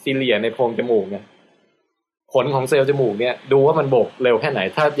องซีเลียในโพรงจมูกเนี่ยขนของเซลล์จมูกเนี่ยดูว่ามันโบกเร็วแค่ไหน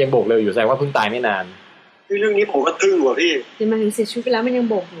ถ้ายังโบกเร็วอยู่แสดงว่าเพิ่งตายไม่นานเรื่องนี้ผมก็ทึ่งว่ะพี่ที่มันถึงเสียชีวิตไปแล้วมันยัง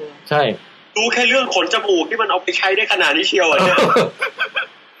โบกอยู่ใช่ดูแค่เรื่องขนจมูกที่มันเอาไปใช้ได้ขนาดนี้เชียวอ่ะเนี่ย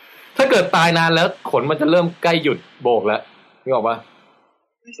ถ้าเกิดตายนานแล้วขนมันจะเริ่มใกล้หยุดโบกแล้วนึกออกปะ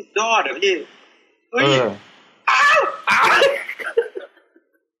สุดยอดอ่ะพี่เฮ้ย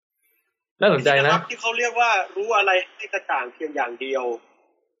น่าสนใจนะที่เขาเรียกว่ารู้อะไรให้กระจ่างเพียงอย่างเดียว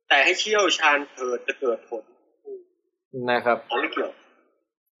แต่ให้เชี่ยวชาญจะเกิดผลนะครับไม่เกี่ยว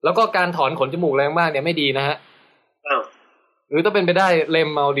แล้วก็การถอนขนจมูกแรงมากเนี่ยไม่ดีนะฮะหรือถ้าเป็นไปได้เล็ม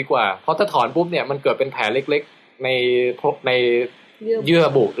เอาดีกว่าเพราะถ้าถอนปุ๊บเนี่ยมันเกิดเป็นแผลเล็กๆในเยื่อ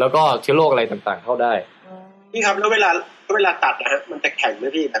บุแล้วก็เชื้อโรคอะไรต่างๆเข้าได้นี่ครับแล้วเวลาตัดนะฮะมันจะแข็งไหม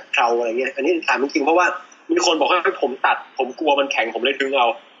พี่แบบเคราอะไรเงี้ยอันนี้ถามจริงๆเพราะว่ามีคนบอกให้ผมตัดผมกลัวมันแข็งผมเลยดึงเอา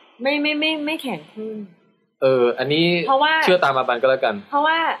ไม่แข็งขึ้นอันนี้เชื่อตามมาบันก็แล้วกันเพราะ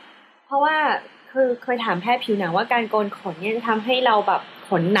ว่าคือเคยถามแพทย์ผิวหนังว่าการโกนขนเนี่ยจะทำให้เราแบบ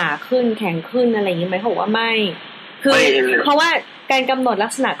ขนหนาขึ้นแข็งขึ้นอะไรอย่างนี้ไหมเขาบอกว่าไม่คือเพราะว่าการกำหนดลั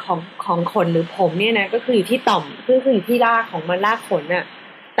กษณะของขนหรือผมเนี่ยนะก็คืออยู่ที่ต่อมคืออยู่ที่รากของมันรากขนน่ะ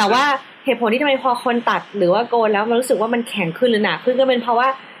แต่ว่าเหตุผลที่ทำไมพอคนตัดหรือว่าโกนแล้วมันรู้สึกว่ามันแข็งขึ้นหรือหนาขึ้นก็เป็นเพราะว่า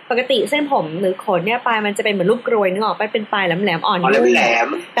ปกติเส้นผมหรือขนเนี่ยปลายมันจะเป็นเหมือนรูปกรวยนึกออกไปเป็นปลายแหลมๆอ่อนนุ่ม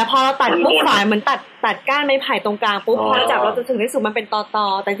แต่พอเราตัดปุ๊บฝ่ายเหมือนตัดก้านไม้ไผ่ตรงกลางปุ๊บพอจับเราจะถึงได้สุดมันเป็นตอ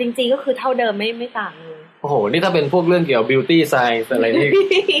แต่จริงๆก็คือเท่าเดิมไม่ต่างเลยโอ้โหนี่ถ้าเป็นพวกเรื่องเกี่ยวกับ beauty science อะไรนี่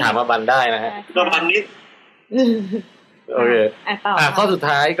ถามมาบันได้นะฮะประมาณนี้โอเคข้อสุด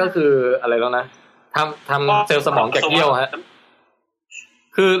ท้ายก็คืออะไรแล้วนะทำเซลล์สมองจากเยี่ยวฮะ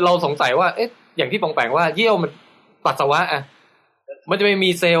คือเราสงสัยว่าเอ๊ะอย่างที่ปองแปงว่าเยี่ยวมันปัสสาวะอะมันจะไม่มี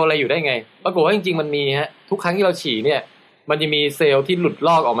เซลล์อะไรอยู่ได้ไงปรากฏว่าจริงๆมันมีฮะทุกครั้งที่เราฉี่เนี่ยมันจะมีเซลล์ที่หลุดล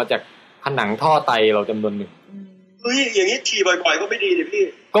อกออกมาจากผนังท่อไตเราจำนวนหนึ่งเฮ้ยอย่างนี้ฉี่บ่อยๆก็ไม่ดีดิพี่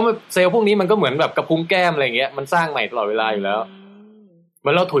ก็เซลล์พวกนี้มันก็เหมือนแบบกระพุ้งแก้มอะไรอย่างเงี้ยมันสร้างใหม่ตลอดเวลาอยู่แล้วเหมื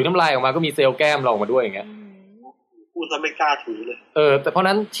อนเราถุยน้ำลายออกมาก็มีเซลล์แก้มเราออกมาด้วยอย่างเงี้ยพูดซะไม่กล้าถุยเลยแต่เพราะ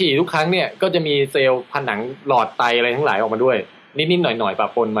นั้นฉี่ทุกครั้งเนี่ยก็จะมีเซลล์ผนังหลอดไตอะไรทั้งหลายออกมาด้วยนิดๆหน่อยๆปะ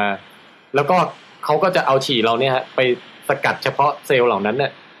ปนมาแล้วก็เขาก็จะเอาฉี่เราเนี่ยฮะไปสกัดเฉพาะเซลล์เหล่านั้นเนี่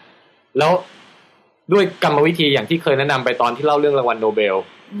ยแล้วด้วยกรรมวิธีอย่างที่เคยแนะนำไปตอนที่เล่าเรื่องรางวัลโนเบล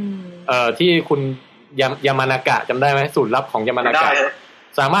ที่คุณยามานากะจำได้ไหมสูตรลับของยามานากะ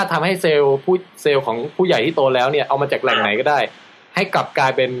สามารถทำให้เซลล์ของผู้ใหญ่ที่โตแล้วเนี่ยเอามาจากแหล่งไหนก็ได้ให้กลับกลา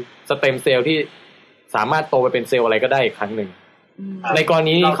ยเป็นสเต็มเซลล์ที่สามารถโตไปเป็นเซลล์อะไรก็ได้อีกครั้งหนึ่งในกร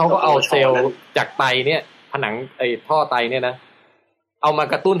ณีเขาก็เอาเซลล์จากไตเนี่ยผนังท่อไตเนี่ยนะเอามา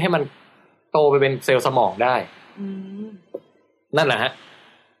กระตุ้นให้มันโตไปเป็นเซลล์สมองได้นั่นแหละฮะ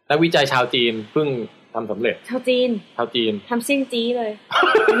นักวิจัยชาวจีนเพิ่งทำสำเร็จชาวจีนทำซิ่งจี้เลย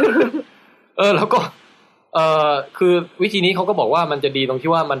แล้วก็คือวิธีนี้เขาก็บอกว่ามันจะดีตรง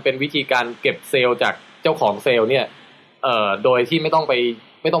ที่ว่ามันเป็นวิธีการเก็บเซลล์จากเจ้าของเซลล์เนี่ยโดยที่ไม่ต้อง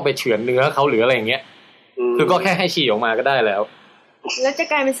ไปเฉือนเนื้อเขาหรืออะไรอย่างเงี้ยคือก็แค่ให้ฉี่ออกมาก็ได้แล้วจะ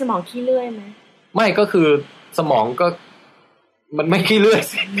กลายเป็นสมองขี้เลื่อยไหมไม่ก็คือสมองก็มันไม่ขี้เลื่อย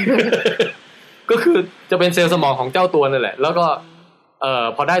สิ ก็คือจะเป็นเซลล์สมองของเจ้าตัวนั่นแหละแล้วก็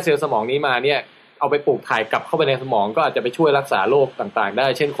พอได้เซลล์สมองนี้มาเนี่ยเอาไปปลูกถ่ายกลับเข้าไปในสมองก็อาจจะไปช่วยรักษาโรคต่างๆได้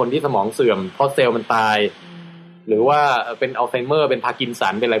เช่นคนที่สมองเสื่อมเพราะเซลล์มันตายหรือว่าเป็นอัลไซเมอร์เป็นพาร์กินสั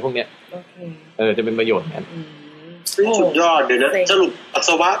นเป็นอะไรพวกเนี้ยจะเป็นประโยชน์นั้นสุดยอดเลยนะสรุปปัสส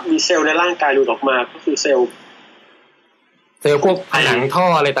าวะมีเซลล์ในร่างกายหลุดออกมาก็คือเซลล์พวกผนังท่อ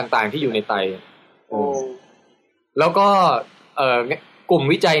อะไรต่างๆที่อยู่ในไตแล้วก็กลุ่ม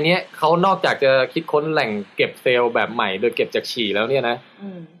วิจัยนี้เขานอกจากจะคิดค้นแหล่งเก็บเซลล์แบบใหม่โดยเก็บจากฉี่แล้วเนี่ยนะ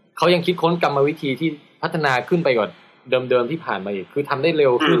เขายังคิดค้นกรรมวิธีที่พัฒนาขึ้นไปกว่าเดิมๆที่ผ่านมาอีกคือทำได้เร็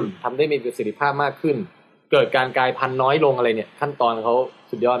วขึ้นทำได้มีประสิทธิภาพมากขึ้นเกิดการกลายพันธุ์น้อยลงอะไรเนี่ยขั้นตอนเขา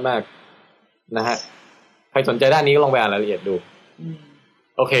สุดยอดมากนะฮะใครสนใจด้านนี้ก็ลองไปอ่านรายละเอียดดู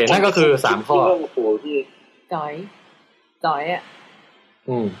โอเคนั่นก็คือ3ข้อจ่อยอ่ะ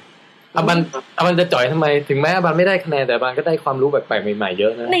อาบันจะจ่อยทำไมถึงแม้อาบันไม่ได้คะแนนแต่อาบันก็ได้ความรู้แปลกๆใหม่ๆเยอ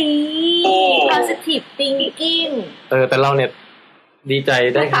ะนะนี่ positive thinking แต่เราเนี่ยดีใจ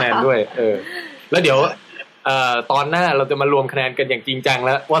ได้คะแนนด้วยแล้วเดี๋ยวตอนหน้าเราจะมารวมคะแนนกันอย่างจริงจังแ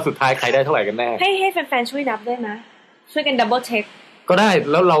ล้วว่าสุดท้ายใครได้เท่าไหร่กันแน่ให้แฟนๆช่วยนับได้มั้ยช่วยกันดับเบิลเช็คก็ได้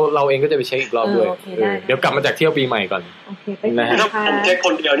แล้วเราเองก็จะไปเช็คอีกรอบด้วยเดี๋ยวกลับมาจากเที่ยวปีใหม่ก่อนโอเคไปนะฮะผมเช็คค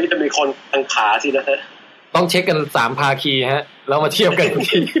นเดียวนี่จะมีคนตั้งขาสินะฮะต้องเช็คกัน3ภาคีฮะแล้วมาเทียบกัน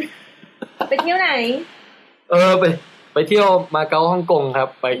ทีไปเที่ยวไหนไปเที่ยวมาเก๊าฮ่องกงครับ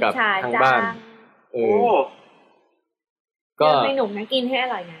ไปกับทางบ้านก็ให้หนุ่มนะกินให้อ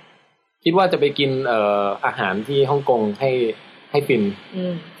ร่อยนะคิดว่าจะไปกินอาหารที่ฮ่องกงให้ฟิน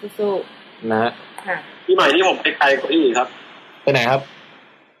สู้ๆนะฮะที่ใหม่นี่ผมไปไกลกว่าอีกครับไปไหนครับ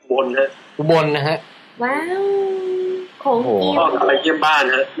อุบลนะฮะว้าวของกินก็กลับไปเยี่ยมบ้าน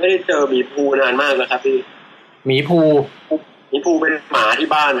ฮะไม่ได้เจอหมีภูนานมากแล้วครับพี่หมีภูเป็นหมาที่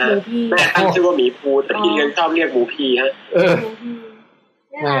บ้านฮะแม่ตั้งชื่อว่าหมีภูแต่พี่ชอบเรียกหมูพีฮะ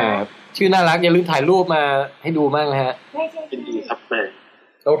ชื่อน่ารักอย่าลืมถ่ายรูปมาให้ดูบ้างนะฮะยินดีครับแม่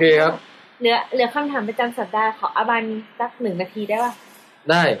โอเคครับเหลือคำถามประจำสัปดาห์ขออาบันสัก1 นาทีได้ป่ะ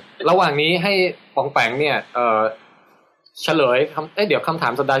ได้ระหว่างนี้ให้ปองแปงเนี่ยเฉลยเดี๋ยวคำถา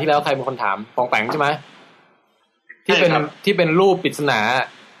มสัปดาห์ที่แล้วใครเป็นคนถามปองแปงใช่ไหมที่เป็นรูปปริศนา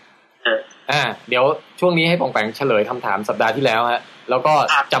เดี๋ยวช่วงนี้ให้ปองแปงเฉลยคำถามสัปดาห์ที่แล้วฮะแล้วก็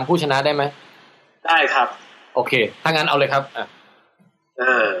จำผู้ชนะได้ไหมได้ครับโอเคถ้างั้นเอาเลยครับ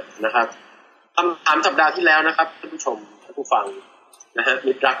นะครับคำถามสัปดาห์ที่แล้วนะครับท่านผู้ชมท่านผู้ฟังนะฮะ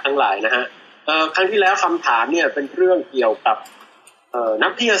มิตรรักทั้งหลายนะฮะครั้งที่แล้วคำถามเนี่ยเป็นเรื่องเกี่ยวกับนั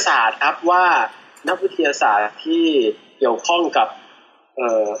กวิทยาศาสตร์ครับว่านักวิทยาศาสตร์ที่เกี่ยวข้องกับ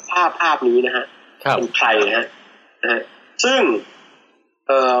ภาพนี้นะฮะเป็นใครนะฮะซึ่ง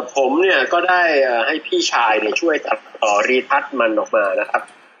ผมเนี่ยก็ได้ให้พี่ชายเนี่ยช่วยตัดต่อรีทัชมันออกมานะครับ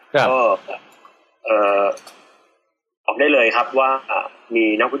ก็บอกได้เลยครับว่ามี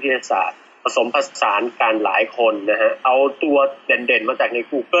นักวิทยาศาสตร์ผสมผสานกันหลายคนนะฮะเอาตัวเด่นๆมาจากใน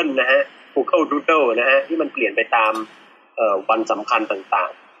Google นะฮะ Google Doodle นะฮะที่มันเปลี่ยนไปตามวันสำคัญต่า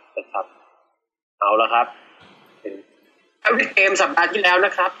งๆนะครับเอาละครับเกมสัปดาห์ที่แล้วน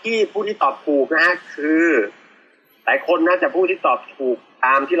ะครับที่ผู้ที่ตอบถูกนะฮะคือหลายคนน่าจะผู้ที่ตอบถูกต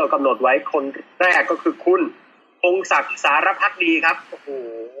ามที่เรากำหนดไว้คนแรกก็คือคุณพงศักดิ์สารภักดีครับโอ้โห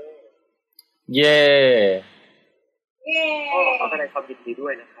เย่ขอแสดงความยินดีด้ว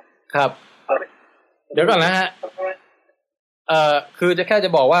ยนะครับครับเดี๋ยวก่อนนะฮะคือจะแค่จะ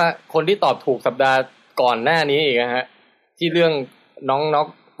บอกว่าคนที่ตอบถูกสัปดาห์ก่อนหน้านี้อีกนะฮะที่เรื่องน้องน็อก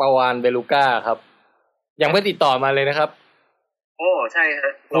ปาวานเบลูก้าครับยังไม่ติดต่อมาเลยนะครับโอ้ใช่ฮ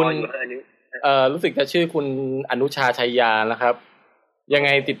ะคุณรู้สึกจะชื่อคุณอนุชาชัยยานะครับยังไง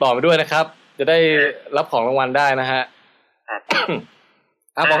ติดต่อมาด้วยนะครับจะได้รับของรางวัลได้นะฮะ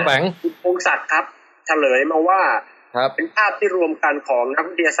ปองแปงพงศักดิ์ครับเฉลยมาว่าเป็นภาพที่รวมกันของนัก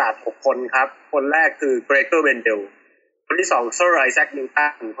วิทยาศาสตร์6คนครับคนแรกคือเกรเกอร์เมนเดลคนที่2เซอร์ไอแซคนิวตั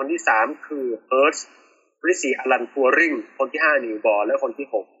นคนที่3คือเฮิร์ตซ์คนที่4อลันทัวริงคนที่5นิวบอร์และคนที่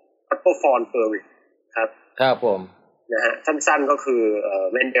6อัตโตฟอนเฟอร์ริกครับครับผมนะฮะสั้นๆก็คือ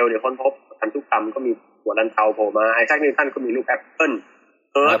เมนเดลเนี่ยค้นพบพันธุกรรมก็มีหัวลันเทาโผล่มาไอแซคนิวตันก็มีลูกแอปเปิ้ล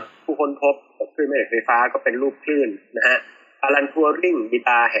เฮิร์ตซ์ผู้ค้นพบคลื่นแม่เหล็กไฟฟ้าก็เป็นรูปคลื่นนะฮะอลันทัวริงบิด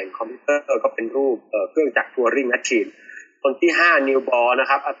าแห่งคอมพิวเตอร์ก็เป็นรูปเครื่องจักรทัวริงแมชชีนคนที่5นิวบอร์นะ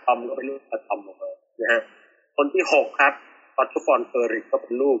ครับอะตอมก็เป็นรูปอะตอมออกมานะฮะคนที่6ครับอัตโตฟอนเฟอร์ริกก็เป็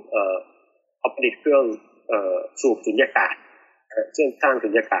นรูปเขาผลิตเครื่องสูบสุญญากาศเครื่องสร้างสุ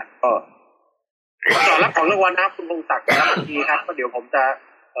ญญากาศก็ต่อรับของรางวัลนะครับคุณพงศักดิ์ครับทีครับก็เดี๋ยวผมจะ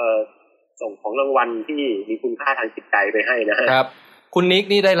ส่งของรางวัลที่มีคุณค่าทางจิตใจไปให้นะฮะครับคุณนิก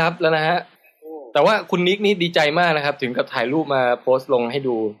นี่ได้รับแล้วนะฮะแต่ว่าคุณนิกนี่ดีใจมากนะครับถึงกับถ่ายรูปมาโพสต์ลงให้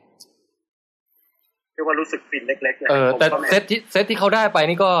ดูเรียกว่ารู้สึกฟินเล็กๆนะแต่เซตที่เขาได้ไป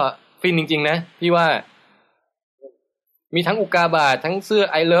นี่ก็ฟินจริงๆนะพี่ว่ามีทั้งอุกาบาตทั้งเสื้อ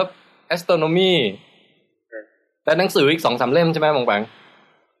I Love Astronomy แต่หนังสืออีก 2-3 เล่มใช่ไหมมงแปง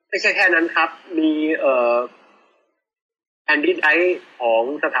ไม่ใช่แค่นั้นครับมีแอนดี้ไดของ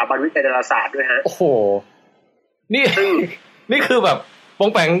สถาบันวิจัยดาราศาสตร์ด้วยฮะโอ้โหนี่คือแบบม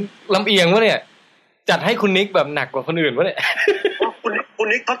งแปงลำเอียงวะเนี่ยจัดให้คุณนิกแบบหนักกว่าคนอื่นวะเนี่ยคุณ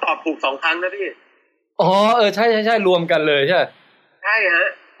นิกเขาตอบถูก2ครั้งนะพี่อ๋อใช่รวมกันเลยใช่ใช่ฮะ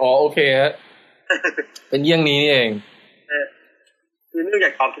อ๋อโอเคฮะเป็นเยี่ยงนี้นี่เองคือเนื่องจ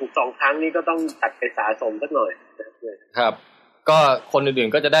ากตอบถูก2ครั้งนี้ก็ต้องจัดไปสะสมสักหน่อยครับก็คนอื่น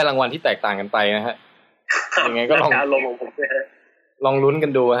ๆก็จะได้รางวัลที่แตกต่างกันไปนะฮะยังไงก็ลองลุ้นกั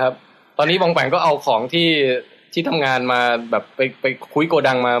นดูครับตอนนี้บองแปงก็เอาของที่ทำงานมาแบบไปคุยโก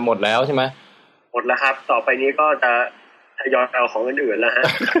ดังมาหมดแล้วใช่ไหมหมดแล้วครับต่อไปนี้ก็จะใ ทยอยเอาของอื่นๆแล้วฮะ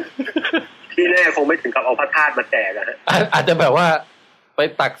ที่แน่คงไม่ถึงกับเอาพระธาตุมาแจกนะฮะอาจจะแบบว่าไป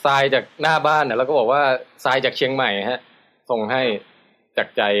ตักทรายจากหน้าบ้านเนี่ยแล้วก็บอกว่าทรายจากเชียงใหม่ฮะส่งให้จาก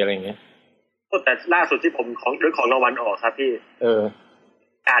ใจอะไรอย่างเงี้ยแต่ล่าสุดที่ผมของรางวัลออกครับพี่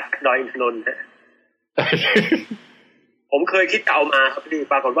กาดดอยอินทนนท์ฮะ ผมเคยคิดจะเอามาครับพี่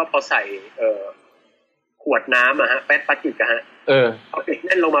ปรากฏว่าพอใส่ขวดน้ำอะฮะแป๊ดพลาสติกอะฮะเอาปิดแ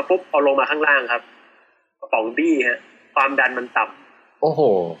น่นลงมาปุ๊บพอลงมาข้างล่างครับกระป๋องบี้ฮะความดันมันต่ำโอ้โห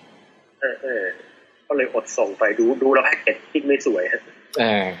ก็เลยอดส่งไปดูแล้วแพ็กเกจที่ไม่สวยฮะ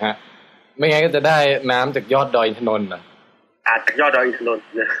ฮะไม่งั้นก็จะได้น้ำจากยอดดอยอินทนนท์นะจากยอดดอยอินทนนท์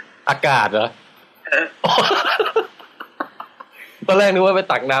นะอากาศเหรอตอนแรกนึกว่าไป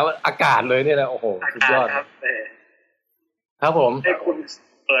ตักน้ำอากาศเลยเนี่ยนะโอ้โหสุดยอดครับครับผมให้คุณ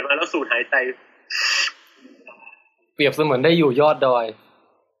เปิดมาแล้วสูดหายใจเปรียบเสมือนได้อยู่ยอดดอย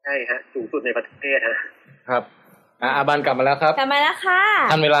ใช่ฮะสูงสุดในประเทศฮะครับอาบันกลับมาแล้วครับกลับมาแล้วค่ะ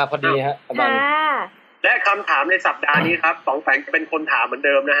ทันเวลาพอดีฮะอาบันและคำถามในสัปดาห์นี้ครับป๋องแปงจะเป็นคนถามเหมือนเ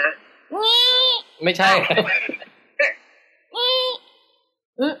ดิมนะฮะไม่ใช่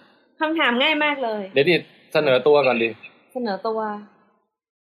คำถามง่ายมากเลยเดี๋ยวดิเสนอตัวก่อนดิเสนอตัว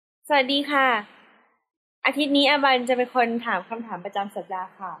สวัสดีค่ะอาทิตย์นี้อาบันจะเป็นคนถามคำถามประจำสัปดาห์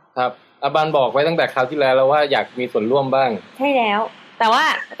ค่ะครับอาบันบอกไว้ตั้งแต่คราวที่แล้วว่าอยากมีส่วนร่วมบ้างใช่แล้วแต่ว่า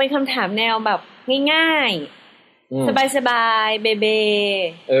เป็นคำถามแนวแบบง่ายๆสบายๆเบเบ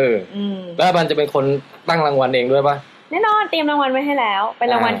แล้วอาบันจะเป็นคนตั้งรางวัลเองด้วยป่ะแน่นอนเตรียมรางวัลไว้ให้แล้วเป็น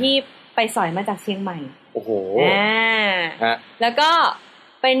รางวัลที่ไปสอยมาจากเชียงใหม่โอ้โหแล้วก็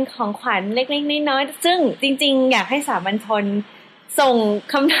เป็นของขวัญเล็กๆน้อยๆซึ่งจริงๆอยากให้สามัญชนส่ง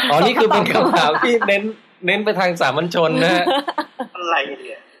คำถามนี่คือเป็นคำถามที่เน้นไปทางสามัญชนนะอะไรเ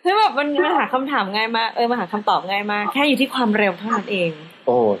นี่ยเฮ้ยแบบมันหาคำถามง่ายมากมาหาคำตอบง่ายมากแค่อยู่ที่ความเร็วเท่านั้นเองโ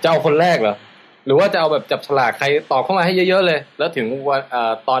อ้จะเอาคนแรกเหรอหรือว่าจะเอาแบบจับฉลากใครตอบเข้ามาให้เยอะๆเลยแล้วถึงวัน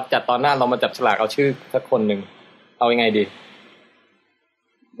ตอนจัดตอนหน้าเรามาจับฉลากเอาชื่อสักคนนึงเอายังไงดี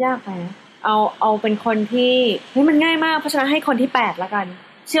ยากไปเอาเป็นคนที่เฮ้ยมันง่ายมากเพราะฉะนั้นให้คนที่8ละกัน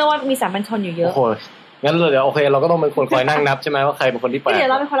เชื่อว่ามีสามัญชนอยู่เยอะโอ้โหงั้นเดี๋ยวโอเคเราก็ต้องเป็นคนคอยนั่งนับใช่ไหมว่าใครเป็นคนที่8เดี๋ยว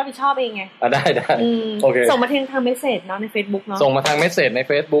เราเป็นคนรับผิดชอบเองไงได้โอเคส่งมาทางเมสเสจเนาะใน Facebook เนาะส่งมาทางเมสเสจใน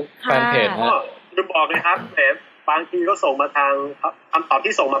Facebook แฟนเพจนะจะบอกเลยครับแหมบางทีก็ส่งมาทางคำตอบ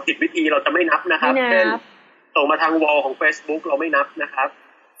ที่ส่งมาผิดวิธีเราจะไม่นับนะครับเช่นส่งมาทางวอลของ Facebook เราไม่นับนะครับ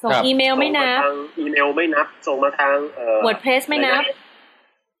ส่งอีเมลไม่นับทางอีเมลไม่นับส่งมาทางWordPress ไม่นับ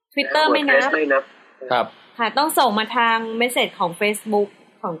Twitter ไม่นับครับค่ะต้องส่งมาทางเมสเสจของ Facebook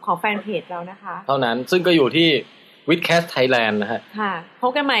ของแฟนเพจเรานะคะเท่านั้นซึ่งก็อยู่ที่ Withcast Thailand นะฮะค่ะพ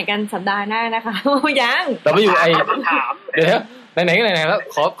บกันใหม่กันสัปดาห์หน้านะคะยังเราไม่อยู่ถามเดี๋ยวไหนๆแล้ว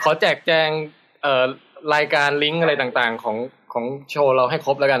ขอแจกแจงรายการลิงก์อะไรต่างๆของโชว์เราให้ค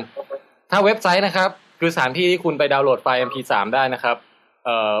รบแล้วกันถ้าเว็บไซต์นะครับคือสถานที่ที่คุณไปดาวน์โหลดไฟล์ MP3 ได้นะครับ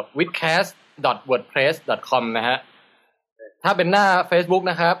withcast.wordpress.com นะฮะถ้าเป็นหน้า Facebook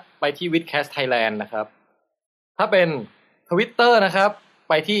นะครับไปที่ Withcast Thailand นะครับถ้าเป็น Twitter นะครับ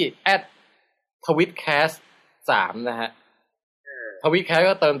ไปที่ @twitcast3 นะฮะTwitcast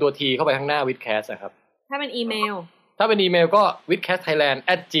ก็เติมตัว T เข้าไปข้างหน้า Withcast นะครับถ้าเป็นอีเมลก็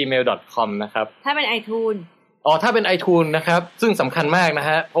withcastthailand@gmail.com นะครับถ้าเป็น iTunes ถ้าเป็น iTunes นะครับซึ่งสำคัญมากนะ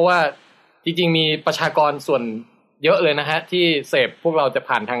ฮะเพราะว่าจริงๆมีประชากรส่วนเยอะเลยนะฮะที่เสพพวกเราจะ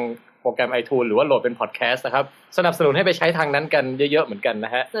ผ่านทางโปรแกรม iTunes หรือว่าโหลดเป็นพอดแคสต์นะครับสนับสนุนให้ไปใช้ทางนั้นกันเยอะๆเหมือนกันน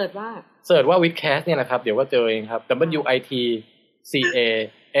ะฮะเสิร์ชว่า Withcast เนี่ยนะครับเดี๋ยวก็เจอเองครับ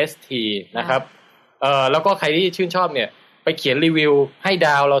WITCAST นะครับแล้วก็ใครที่ชื่นชอบเนี่ยไปเขียนรีวิวให้ด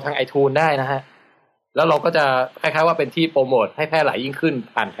าวเราทาง iTunes ได้นะฮะแล้วเราก็จะคล้ายๆว่าเป็นที่โปรโมทให้แพร่หลายยิ่งขึ้น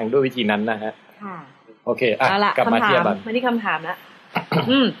ผ่านทางด้วยวิธีนั้นนะฮะค่ะโอเคกลับมาเทียบกันมาที่คำถามละ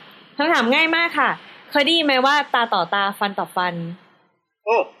คำถามง่ายมากค่ะเคยได้ยินไหมว่าตาต่อตาฟันต่อฟัน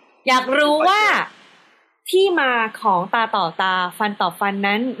อยากรู้ว่าที่มาของตาต่อตาฟันต่อฟัน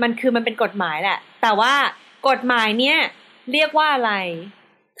นั้นมันเป็นกฎหมายแหละแต่ว่ากฎหมายเนี้ยเรียกว่าอะไร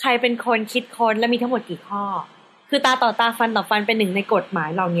ใครเป็นคนคิดค้นและมีทั้งหมดกี่ข้อคือตาต่อตาฟันต่อฟันเป็นหนึ่งในกฎหมาย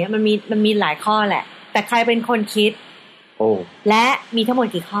เหล่านี้มันมีหลายข้อแหละแต่ใครเป็นคนคิดและมีทั้งหมด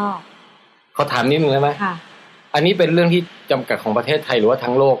กี่ข้อเขาถามนิดนึงได้ไหมค่ะอันนี้เป็นเรื่องที่จำกัดของประเทศไทยหรือว่า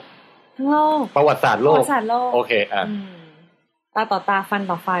ทั้งโลกประวัติศาสตร์โลกโอเคตาต่อตาฟัน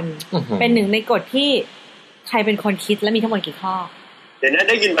ต่อฟันเป็นหนึ่งในกฎที่ใครเป็นคนคิดและมีทั้งหมดกี่ข้อเดี๋ยวนี้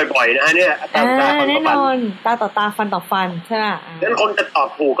ได้ยินบ่อยๆนะเนี่ยตาต่อตาฟันต่อฟันตาต่อตาฟันต่อฟันใช่ไหมงั้นคนจะตอบ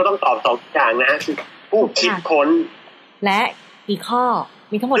ถูกก็ต้องตอบ2อย่างนะคือผู้คิดค้นและกี่ข้อ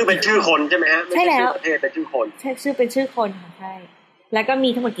มีทั้งหมดคือเป็นชื่อคนใช่ไหมฮะใช่แล้วประเทศเป็นชื่อคนใช่ชื่อเป็นชื่อคนค่ะใช่แล้วก็มี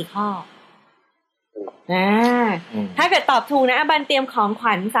ทั้งหมดกี่ข้อ ถ้าเกิดตอบถูกนะอาบันเตรียมของข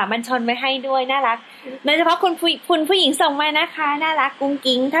วัญสามัญชนไว้ให้ด้วยน่ารักโดยเฉพาะคุณผู้หญิงส่งมานะคะน่ารักกุ้ง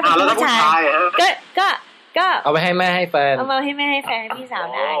กิ้งถ้าเป็นผู้ชายก็เอาไปให้แม่ให้แฟนเอามาให้แม่ให้แฟนพี่สาว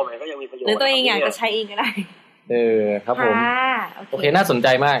ได้หรือตัวเองอยากจะใช้เองก็ได้ครับผมโอเคน่าสนใจ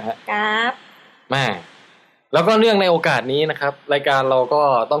มากครับมาแล้วก็เรื่องในโอกาสนี้นะครับรายการเราก็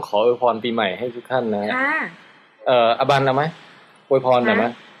ต้องขออวยพรปีใหม่ให้ทุกท่านนะอาบันเอาไหมอวยพรหน่อยไหม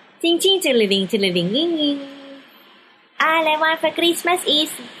จริงๆจิลิงยิ่งAll I want for Christmas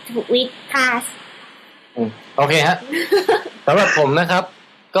is with cars โอเคฮะสำหรับผมนะครับ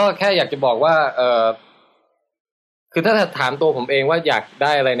ก็แค่อยากจะบอกว่าคือถ้าถามตัวผมเองว่าอยากไ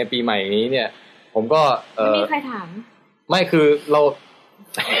ด้อะไรในปีใหม่นี้เนี่ยผมก็ไม่มีใครถามไม่คือเรา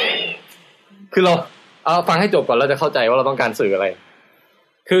เอาฟังให้จบก่อนเราจะเข้าใจว่าเราต้องการสื่ออะไร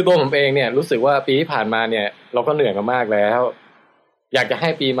คือตัวผมเองเนี่ยรู้สึกว่าปีที่ผ่านมาเนี่ยเราก็เหนื่อยกันมากแล้วอยากจะให้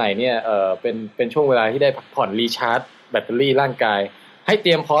ปีใหม่เนี่ยเป็นช่วงเวลาที่ได้พักผ่อนรีชาร์จแบตเตอรี่ร่างกายให้เต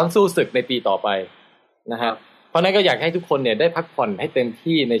รียมพร้อมสู้ศึกในปีต่อไปนะฮะเพราะนั้นก็อยากให้ทุกคนเนี่ยได้พักผ่อนให้เต็ม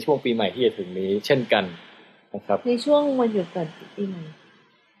ที่ในช่วงปีใหม่ที่จะถึงนี้เช่นกันนะครับในช่วงวันหยุดก่อนปีใหม่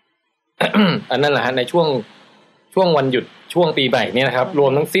อันนั้นแหละฮะในช่วงวันหยุดช่วงปีใหม่เนี่ยนะครับรว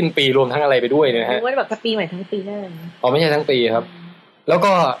มทั้งสิ้นปีรวมทั้งอะไรไปด้วยนะฮะว่าแบบปีใหม่ทั้งปีเลยไม่ใช่ทั้งปีครับแล้ว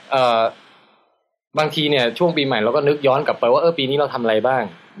ก็บางทีเนี่ยช่วงปีใหม่เราก็นึกย้อนกลับไปว่าปีนี้เราทำอะไรบ้าง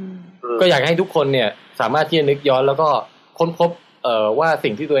ก็อยากให้ทุกคนเนี่ยสามารถที่จะนึกย้อนแล้วก็ค้นพบว่า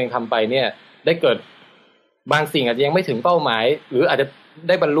สิ่งที่ตัวเองทำไปเนี่ยได้เกิดบางสิ่งอาจจะยังไม่ถึงเป้าหมายหรืออาจจะไ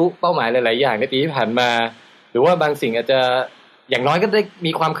ด้บรรลุเป้าหมายหลายๆอย่างในปีที่ผ่านมาหรือว่าบางสิ่งอาจจะอย่างน้อยก็ได้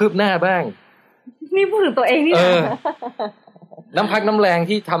มีความคืบหน้าบ้างนี่พูดถึงตัวเองนี่น้ำพักน้ำแรง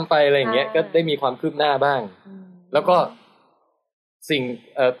ที่ทำไปอะไรอย่างเงี้ยก็ได้มีความคืบหน้าบ้างแล้วก็สิ่ง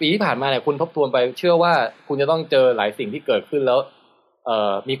ปีที่ผ่านมาเนี่ยคุณทบทวนไปเชื่อว่าคุณจะต้องเจอหลายสิ่งที่เกิดขึ้นแล้ว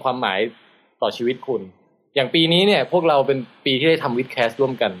มีความหมายต่อชีวิตคุณอย่างปีนี้เนี่ยพวกเราเป็นปีที่ได้ทำวิดแคสต์ร่ว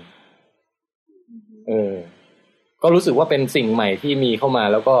มกันก็รู้สึกว่าเป็นสิ่งใหม่ที่มีเข้ามา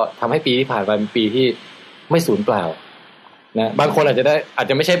แล้วก็ทำให้ปีที่ผ่านมาเป็นปีที่ไม่สูญเปล่านะบางคนอาจ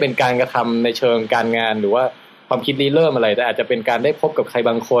จะไม่ใช่เป็นการกระทำในเชิงการงานหรือว่าความคิดริเริ่มอะไรแต่อาจจะเป็นการได้พบกับใคร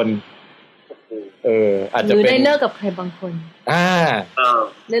บางคนอาจจะเป็นได้เลิกกับใครบางคน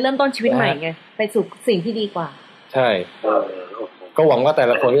ได้เริ่มต้นชีวิตใหม่ไงไปสู่สิ่งที่ดีกว่าใช่ก็หวังว่าแต่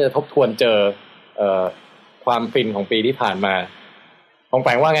ละคนก็จะทบทวนเจอความฟินของปีที่ผ่านมาของแป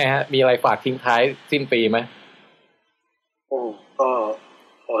งว่าไงฮะมีอะไรฝากทิ้งท้ายสิ้นปีไหมก็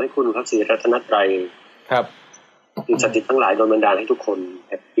ขอให้คุณพระศรีรัตนตรัยครับสิ่งศักดิ์สิทธิ์ทั้งหลายโดนบันดาลให้ทุกคน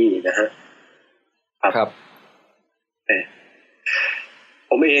แฮปปี้นะฮะครับ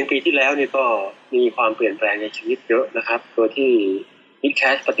ผมเองปีที่แล้วนี่ก็มีความเปลี่ยนแปลงในชีวิตเยอะนะครับตัวที่วิดแค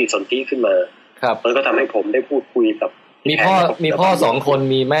สปฏิสนธิขึ้นมาครับมันก็ทำให้ผมได้พูดคุยกับมีพ่อ2คน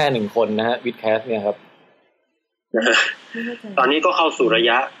มีแม่1คนนะฮะวิดแคสเนี่ยครับตอนนี้ก็เข้าสู่ระ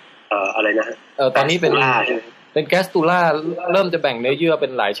ยะอะไรนะฮะตอนนี้เป็นแกสตูล่าเริ่มจะแบ่งเนื้อเยื่อเป็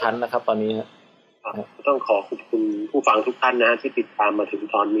นหลายชั้นนะครับตอนนี้ฮะต้องขอบคุณผู้ฟังทุกท่านนะที่ติดตามมาถึง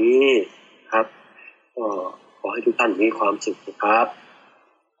ตอนนี้ครับก็ขอให้ทุกท่านมีความสุขนะครับ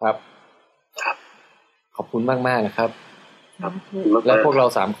ครับขอบคุณมากๆนะครับและพวกเรา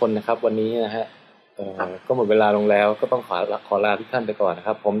3คนนะครับวันนี้นะฮะก็หมดเวลาลงแล้วก็ต้องขอลาทุกท่านไปก่อนนะค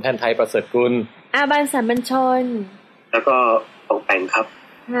รับผมแทนไทยประเสริฐกุลอาบันสามัญชนแล้วก็ต้องแต่งครับ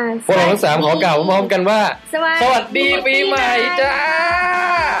พวกเราทั้ง3ขอกล่าวพร้อมกันว่าสวัสดีปีใหม่จ้า